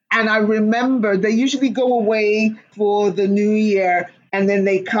 And I remember they usually go away for the new year and then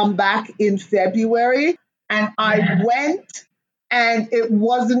they come back in February. And I went and it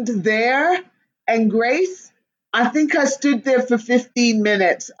wasn't there. And Grace, I think I stood there for 15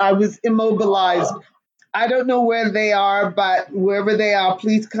 minutes. I was immobilized. I don't know where they are, but wherever they are,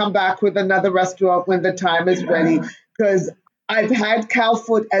 please come back with another restaurant when the time is ready. Because I've had cow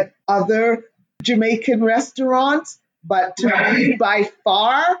foot at other Jamaican restaurants, but to me, by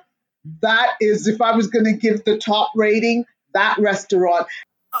far, that is, if I was going to give the top rating, that restaurant.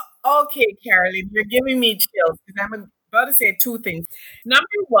 Okay, Carolyn, you're giving me chills because I'm about to say two things. Number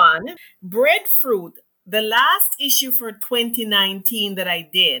one, breadfruit, the last issue for 2019 that I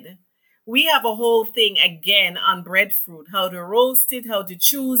did, we have a whole thing again on breadfruit, how to roast it, how to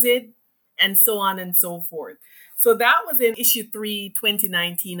choose it, and so on and so forth. So that was in issue 3,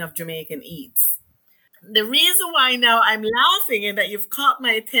 2019 of Jamaican Eats. The reason why now I'm laughing and that you've caught my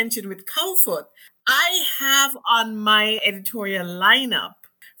attention with Cowfoot, I have on my editorial lineup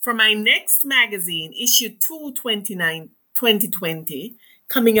for my next magazine, issue 2, 2020,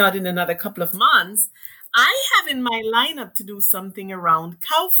 coming out in another couple of months, I have in my lineup to do something around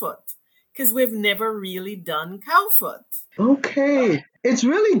Cowfoot because we've never really done Cowfoot. Okay. It's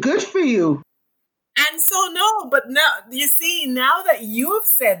really good for you. And so, no, but now, you see, now that you've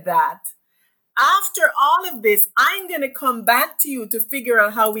said that, after all of this, I'm going to come back to you to figure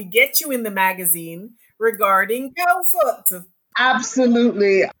out how we get you in the magazine regarding Cowfoot.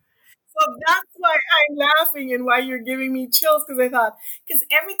 Absolutely. So that's why I'm laughing and why you're giving me chills because I thought, because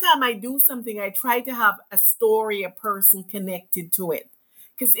every time I do something, I try to have a story, a person connected to it.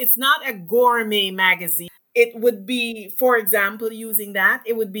 Because it's not a gourmet magazine. It would be, for example, using that,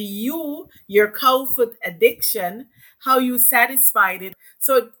 it would be you, your Cowfoot addiction, how you satisfied it.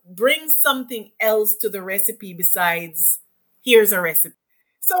 So it brings something else to the recipe besides, here's a recipe.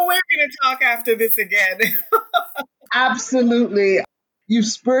 So we're going to talk after this again. Absolutely. You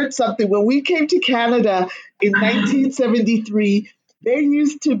spurred something. When we came to Canada in 1973, there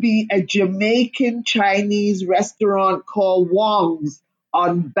used to be a Jamaican Chinese restaurant called Wong's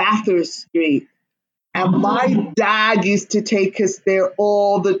on Bathurst Street. And my dad used to take us there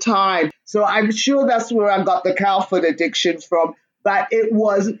all the time. So I'm sure that's where I got the Cowfoot addiction from. But it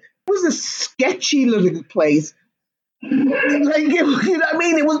was a sketchy little place. Like, you know what I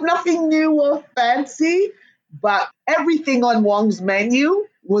mean? It was nothing new or fancy, but everything on Wong's menu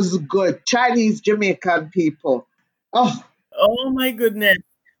was good. Chinese, Jamaican people. Oh my goodness.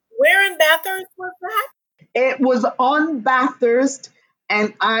 Where in Bathurst was that? It was on Bathurst,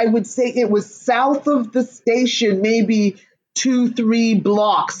 and I would say it was south of the station, maybe 2, 3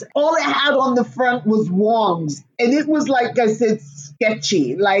 blocks. All it had on the front was Wong's. And it was, like I said,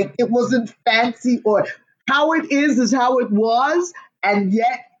 sketchy. Like, it wasn't fancy, or how it is how it was. And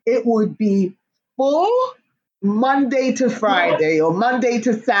yet it would be full Monday to Friday or Monday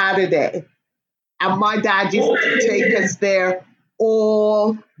to Saturday. And my dad used to take us there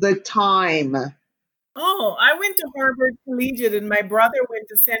all the time. Oh, I went to Harvard Collegiate and my brother went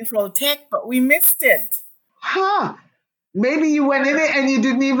to Central Tech, but we missed it. Huh. Maybe you went in it and you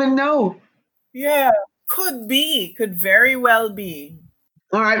didn't even know. Yeah, could be, could very well be.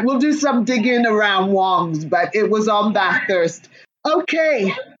 All right, we'll do some digging around Wong's, but it was on Bathurst.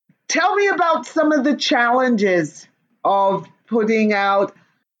 Okay, tell me about some of the challenges of putting out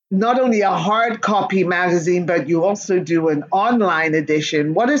not only a hard copy magazine, but you also do an online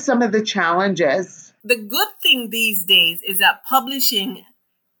edition. What are some of the challenges? The good thing these days is that publishing,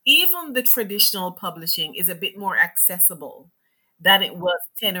 even the traditional publishing, is a bit more accessible than it was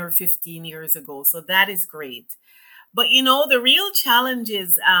 10 or 15 years ago. So that is great. But the real challenge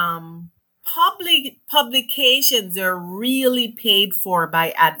is public publications are really paid for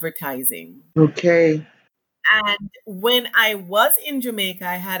by advertising. Okay. And when I was in Jamaica,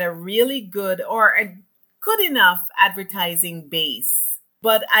 I had a really good or a good enough advertising base.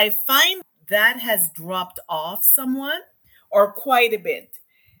 But I find that has dropped off somewhat or quite a bit.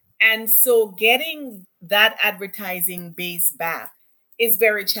 And so getting that advertising base back is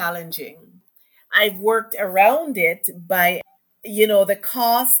very challenging. I've worked around it by, the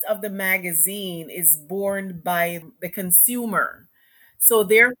cost of the magazine is borne by the consumer. So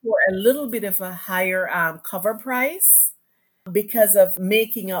therefore, a little bit of a higher cover price because of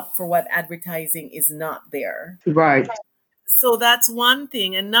making up for what advertising is not there. Right. So that's one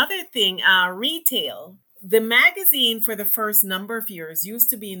thing. Another thing, retail. The magazine for the first number of years used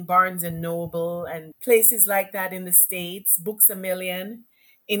to be in Barnes and Noble and places like that in the States, Books A Million.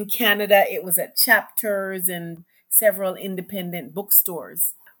 In Canada, it was at Chapters and several independent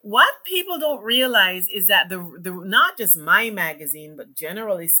bookstores. What people don't realize is that the not just my magazine, but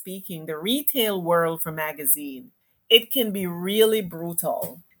generally speaking, the retail world for magazine, it can be really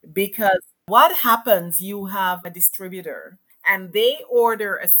brutal because what happens, you have a distributor and they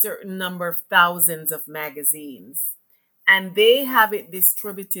order a certain number of thousands of magazines and they have it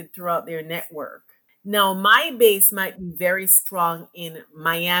distributed throughout their network. Now, my base might be very strong in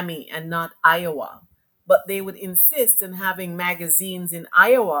Miami and not Iowa, but they would insist on having magazines in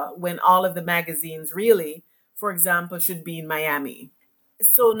Iowa when all of the magazines really, for example, should be in Miami.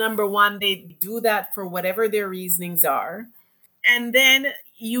 So, number one, they do that for whatever their reasonings are. And then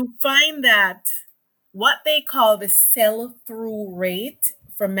you find that what they call the sell through rate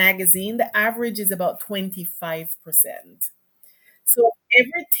for magazine, the average is about 25%. So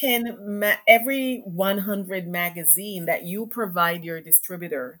every 100 magazine that you provide your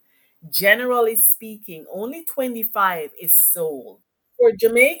distributor, generally speaking, only 25 is sold. For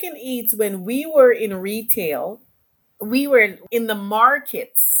Jamaican Eats, when we were in retail, we were in the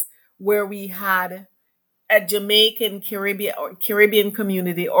markets where we had a Jamaican Caribbean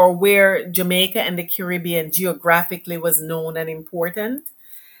community, or where Jamaica and the Caribbean geographically was known and important.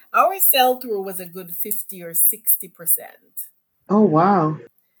 Our sell through was a good 50 or 60%. Oh, wow.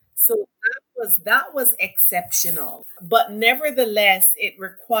 So that was exceptional. But nevertheless, it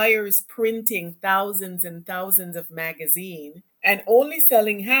requires printing thousands and thousands of magazines and only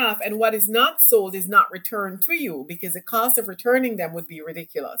selling half. And what is not sold is not returned to you because the cost of returning them would be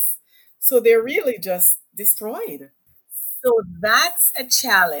ridiculous. So they're really just destroyed. So that's a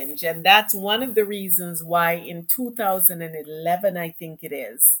challenge. And that's one of the reasons why in 2011, I think it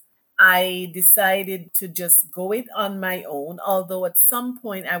is, I decided to just go it on my own, although at some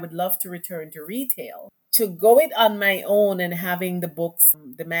point I would love to return to retail. To go it on my own and having the books,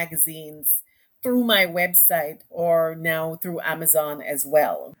 the magazines through my website or now through Amazon as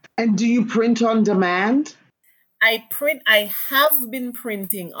well. And do you print on demand? I have been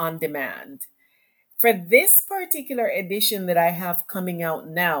printing on demand. For this particular edition that I have coming out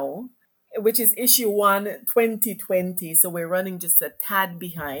now, which is issue 1, 2020, so we're running just a tad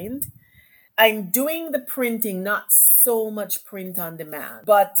behind. I'm doing the printing, not so much print on demand.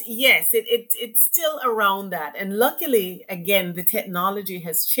 But yes, it's still around that. And luckily, again, the technology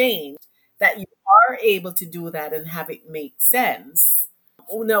has changed that you are able to do that and have it make sense.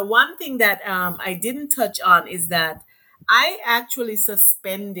 Now, one thing that I didn't touch on is that I actually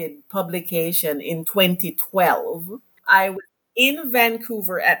suspended publication in 2012. I was in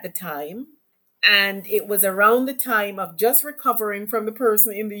Vancouver at the time, and it was around the time of just recovering from the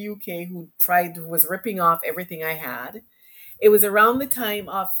person in the UK who was ripping off everything I had. It was around the time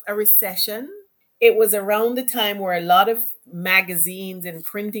of a recession. It was around the time where a lot of magazines and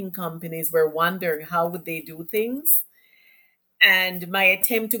printing companies were wondering how would they do things. And my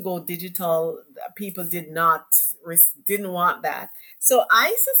attempt to go digital, people didn't want that. So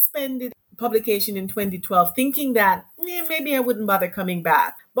I suspended publication in 2012, thinking that maybe I wouldn't bother coming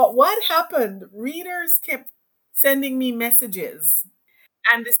back. But what happened? Readers kept sending me messages.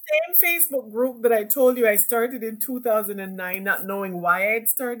 And the same Facebook group that I told you I started in 2009, not knowing why I had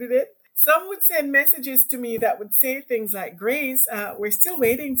started it, some would send messages to me that would say things like, Grace, we're still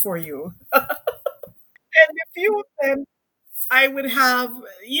waiting for you. And a few of them, I would have,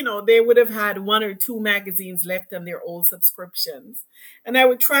 they would have had one or two magazines left on their old subscriptions. And I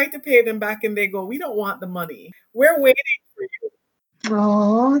would try to pay them back, and they go, we don't want the money. We're waiting for you.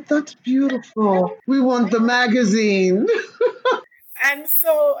 Oh, that's beautiful. We want the magazine. And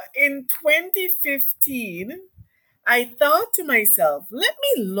so in 2015, I thought to myself, let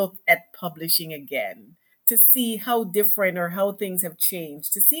me look at publishing again to see how different or how things have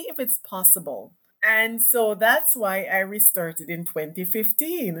changed, to see if it's possible. And so that's why I restarted in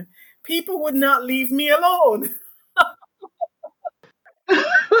 2015. People would not leave me alone.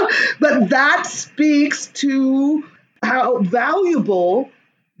 But that speaks to how valuable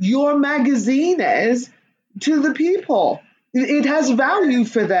your magazine is to the people. It has value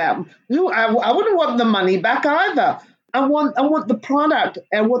for them. I wouldn't want the money back either. I want the product.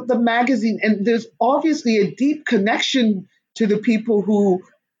 I want the magazine. And there's obviously a deep connection to the people who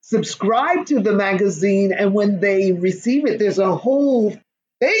subscribe to the magazine. And when they receive it, there's a whole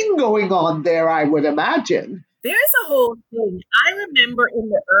thing going on there, I would imagine. There's a whole thing. I remember in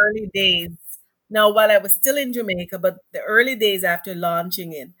the early days, now while I was still in Jamaica, but the early days after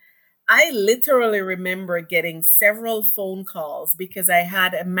launching it, I literally remember getting several phone calls because I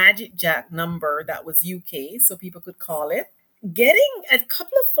had a Magic Jack number that was UK, so people could call it. Getting a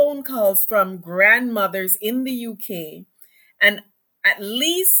couple of phone calls from grandmothers in the UK, and at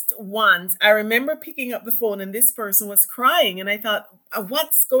least once I remember picking up the phone and this person was crying, and I thought,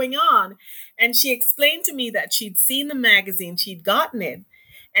 what's going on? And she explained to me that she'd seen the magazine, she'd gotten it,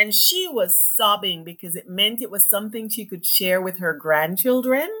 and she was sobbing because it meant it was something she could share with her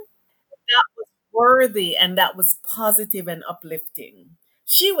grandchildren that was worthy and that was positive and uplifting.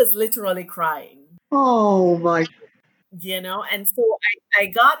 She was literally crying. Oh my. And so I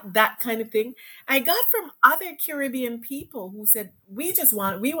got that kind of thing. I got from other Caribbean people who said, we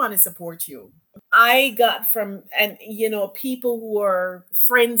want to support you. I got from, and people who are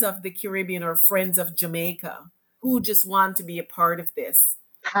friends of the Caribbean or friends of Jamaica who just want to be a part of this.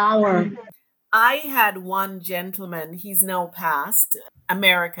 Power. I had one gentleman, he's now passed,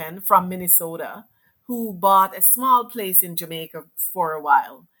 American from Minnesota, who bought a small place in Jamaica for a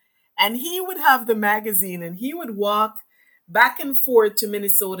while. And he would have the magazine and he would walk back and forth to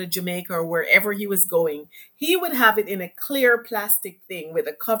Minnesota, Jamaica, or wherever he was going. He would have it in a clear plastic thing with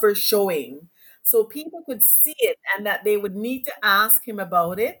a cover showing so people could see it and that they would need to ask him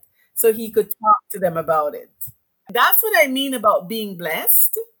about it so he could talk to them about it. That's what I mean about being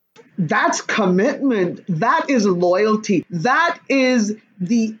blessed. That's commitment. That is loyalty. That is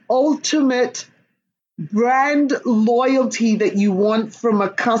the ultimate brand loyalty that you want from a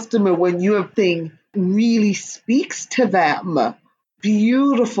customer when your thing really speaks to them.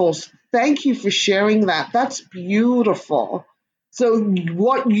 Beautiful. Thank you for sharing that. That's beautiful. So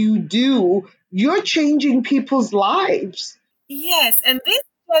what you do, you're changing people's lives. Yes, and this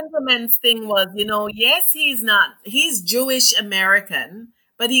gentleman's thing was, yes, he's Jewish American,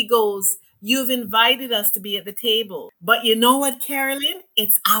 but he goes, you've invited us to be at the table. But you know what, Carolyn?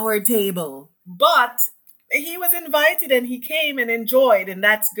 It's our table. But he was invited and he came and enjoyed, and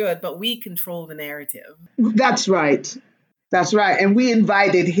that's good. But we control the narrative. That's right. That's right. And we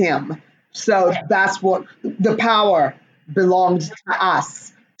invited him. So that's what the power belongs to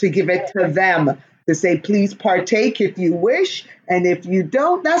us to give it to them, to say, please partake if you wish. And if you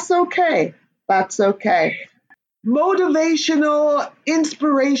don't, that's okay. That's okay. Motivational,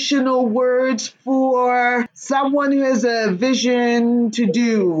 inspirational words for someone who has a vision to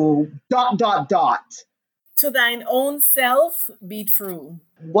do ... To thine own self be true.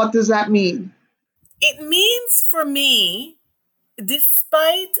 What does that mean? It means for me,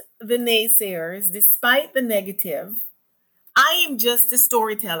 despite the naysayers, despite the negative, I am just a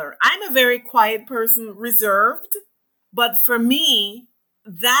storyteller. I'm a very quiet person, reserved, but for me,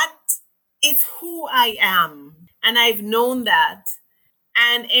 that it's who I am. And I've known that.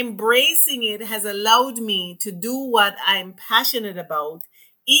 And embracing it has allowed me to do what I'm passionate about,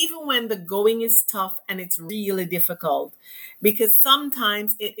 even when the going is tough and it's really difficult, because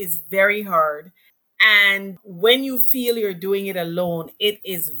sometimes it is very hard. And when you feel you're doing it alone, it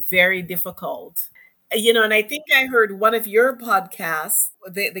is very difficult. And I think I heard one of your podcasts,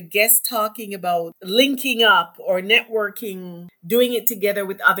 the guest talking about linking up or networking, doing it together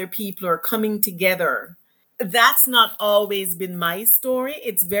with other people or coming together. That's not always been my story.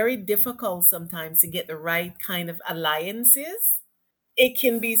 It's very difficult sometimes to get the right kind of alliances. It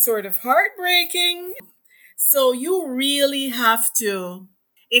can be sort of heartbreaking. So you really have to,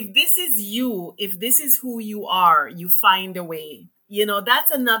 if this is you, if this is who you are, you find a way.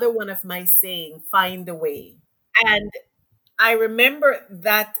 That's another one of my saying, find a way. And I remember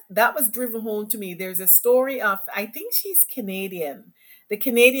that was driven home to me. There's a story of, I think she's Canadian, the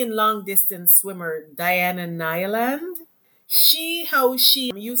Canadian long distance swimmer, Diana Nyland. How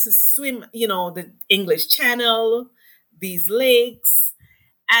she used to swim, the English Channel, these lakes,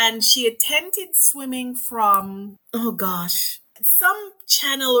 and she attempted swimming from, oh gosh, some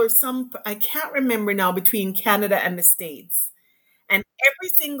channel or I can't remember now, between Canada and the States. And every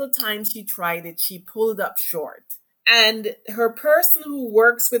single time she tried it, she pulled up short. And her person who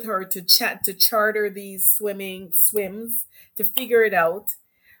works with her to charter these swims to figure it out,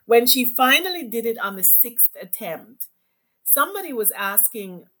 when she finally did it on the sixth attempt, somebody was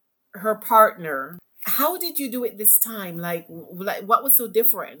asking her partner, how did you do it this time? Like what was so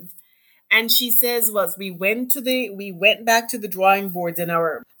different? And she says we went back to the drawing boards, and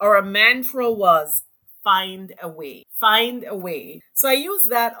our mantra was find a way. Find a way. So I use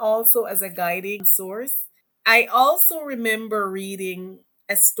that also as a guiding source. I also remember reading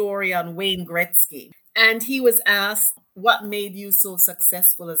a story on Wayne Gretzky, and he was asked, what made you so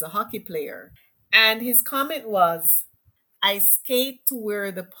successful as a hockey player? And his comment was, I skate to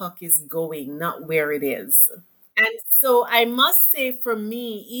where the puck is going, not where it is. And so I must say, for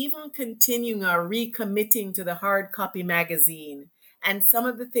me, even continuing or recommitting to the hard copy magazine and some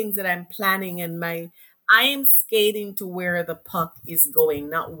of the things that I'm planning I am skating to where the puck is going,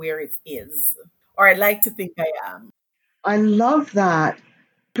 not where it is. Or I'd like to think I am. I love that.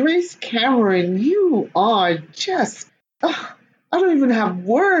 Grace Cameron, you are just, I don't even have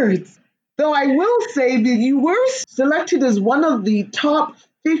words. Though I will say that you were selected as one of the top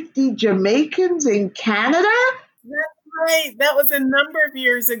 50 Jamaicans in Canada. That's right. That was a number of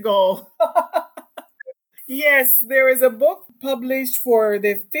years ago. Yes, there is a book published for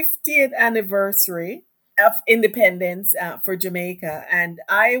the 50th anniversary of independence for Jamaica, and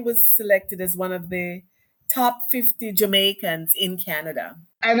I was selected as one of the top 50 Jamaicans in Canada.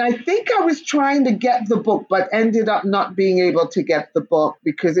 And I think I was trying to get the book, but ended up not being able to get the book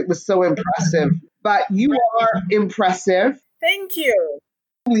because it was so impressive. But you are impressive. Thank you.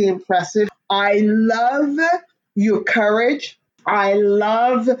 Really impressive. I love your courage. I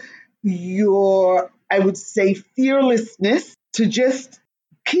love your, I would say, fearlessness to just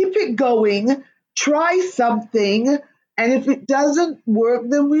keep it going, try something, and if it doesn't work,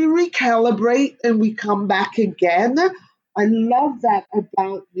 then we recalibrate and we come back again. I love that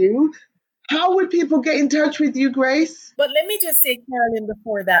about you. How would people get in touch with you, Grace? But let me just say, Carolyn,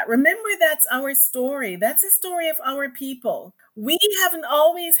 before that, remember that's our story. That's the story of our people. We haven't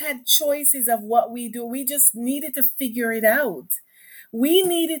always had choices of what we do. We just needed to figure it out. We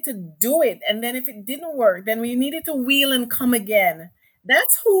needed to do it. And then if it didn't work, then we needed to wheel and come again.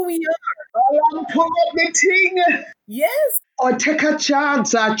 That's who we are. I am pull up the ting. Yes. Or take a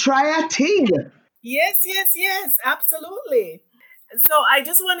chance or try a ting. Yes, absolutely. So I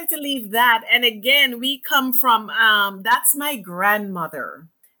just wanted to leave that. And again, we come from, that's my grandmother.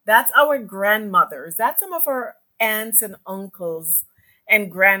 That's our grandmothers. That's some of our aunts and uncles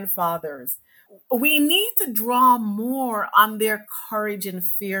and grandfathers. We need to draw more on their courage and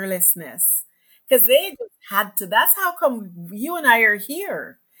fearlessness because they just had to. That's how come you and I are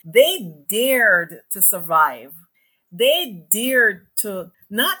here. They dared to survive. They dared to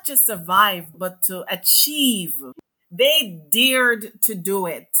not just survive, but to achieve. They dared to do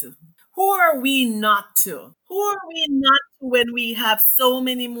it. Who are we not to? Who are we not to when we have so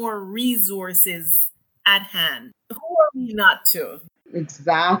many more resources at hand? Who are we not to?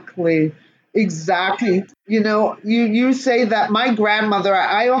 Exactly. You say that my grandmother,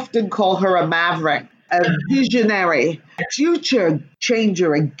 I often call her a maverick, a visionary, a future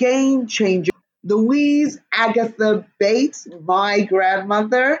changer, a game changer. Louise Agatha Bates, my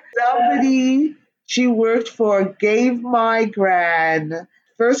grandmother, somebody she worked for gave my gran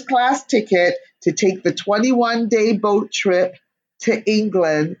first class ticket to take the 21-day boat trip to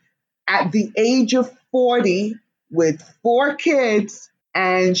England at the age of 40 with 4 kids.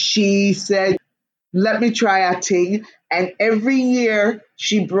 And she said, let me try a thing. And every year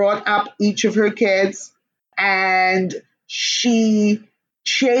she brought up each of her kids and she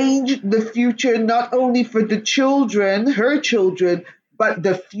changed the future not only for the children, her children, but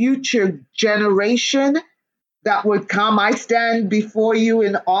the future generation that would come. I stand before you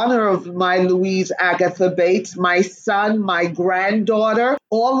in honor of my Louise Agatha Bates, my son, my granddaughter,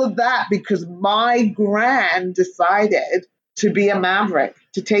 all of that, because my grand decided to be a maverick,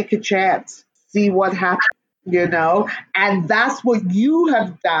 to take a chance, see what happens, and that's what you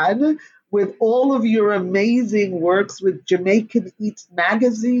have done with all of your amazing works with Jamaican Eats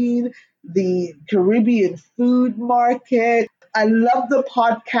magazine, the Caribbean Food Market. I love the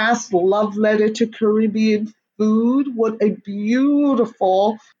podcast, Love Letter to Caribbean Food. What a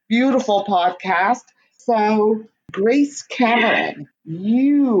beautiful, beautiful podcast. So, Grace Cameron,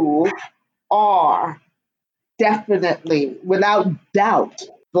 you are definitely, without doubt,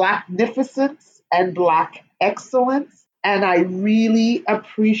 Blacknificence and Black excellence. And I really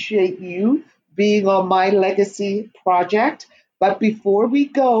appreciate you being on my legacy project. But before we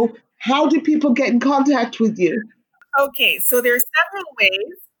go, how do people get in contact with you? Okay, so there are several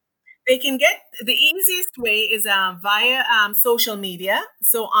ways. They can get the easiest way is via social media.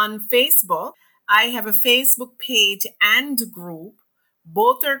 So on Facebook, I have a Facebook page and group.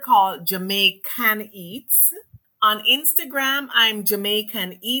 Both are called Jamaican Eats. On Instagram, I'm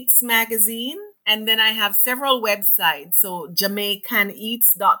Jamaican Eats Magazine. And then I have several websites. So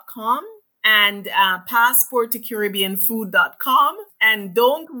JamaicanEats.com and passport to caribbeanfood.com and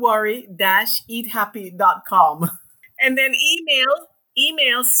don't worry eathappy.com. And then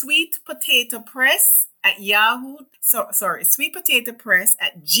email sweetpotatopress at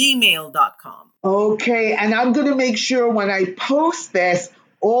sweetpotatopress@gmail.com. Okay, and I'm going to make sure when I post this,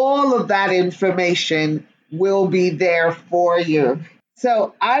 all of that information will be there for you.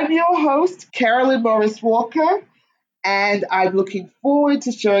 So I'm your host, Carolyn Morris Walker, and I'm looking forward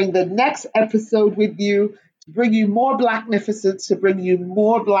to sharing the next episode with you to bring you more Blacknificence, to bring you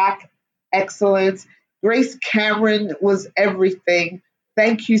more Black excellence. Grace Cameron was everything.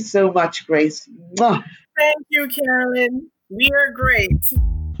 Thank you so much, Grace. Mwah. Thank you, Carolyn. We are great.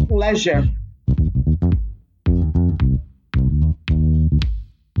 Pleasure.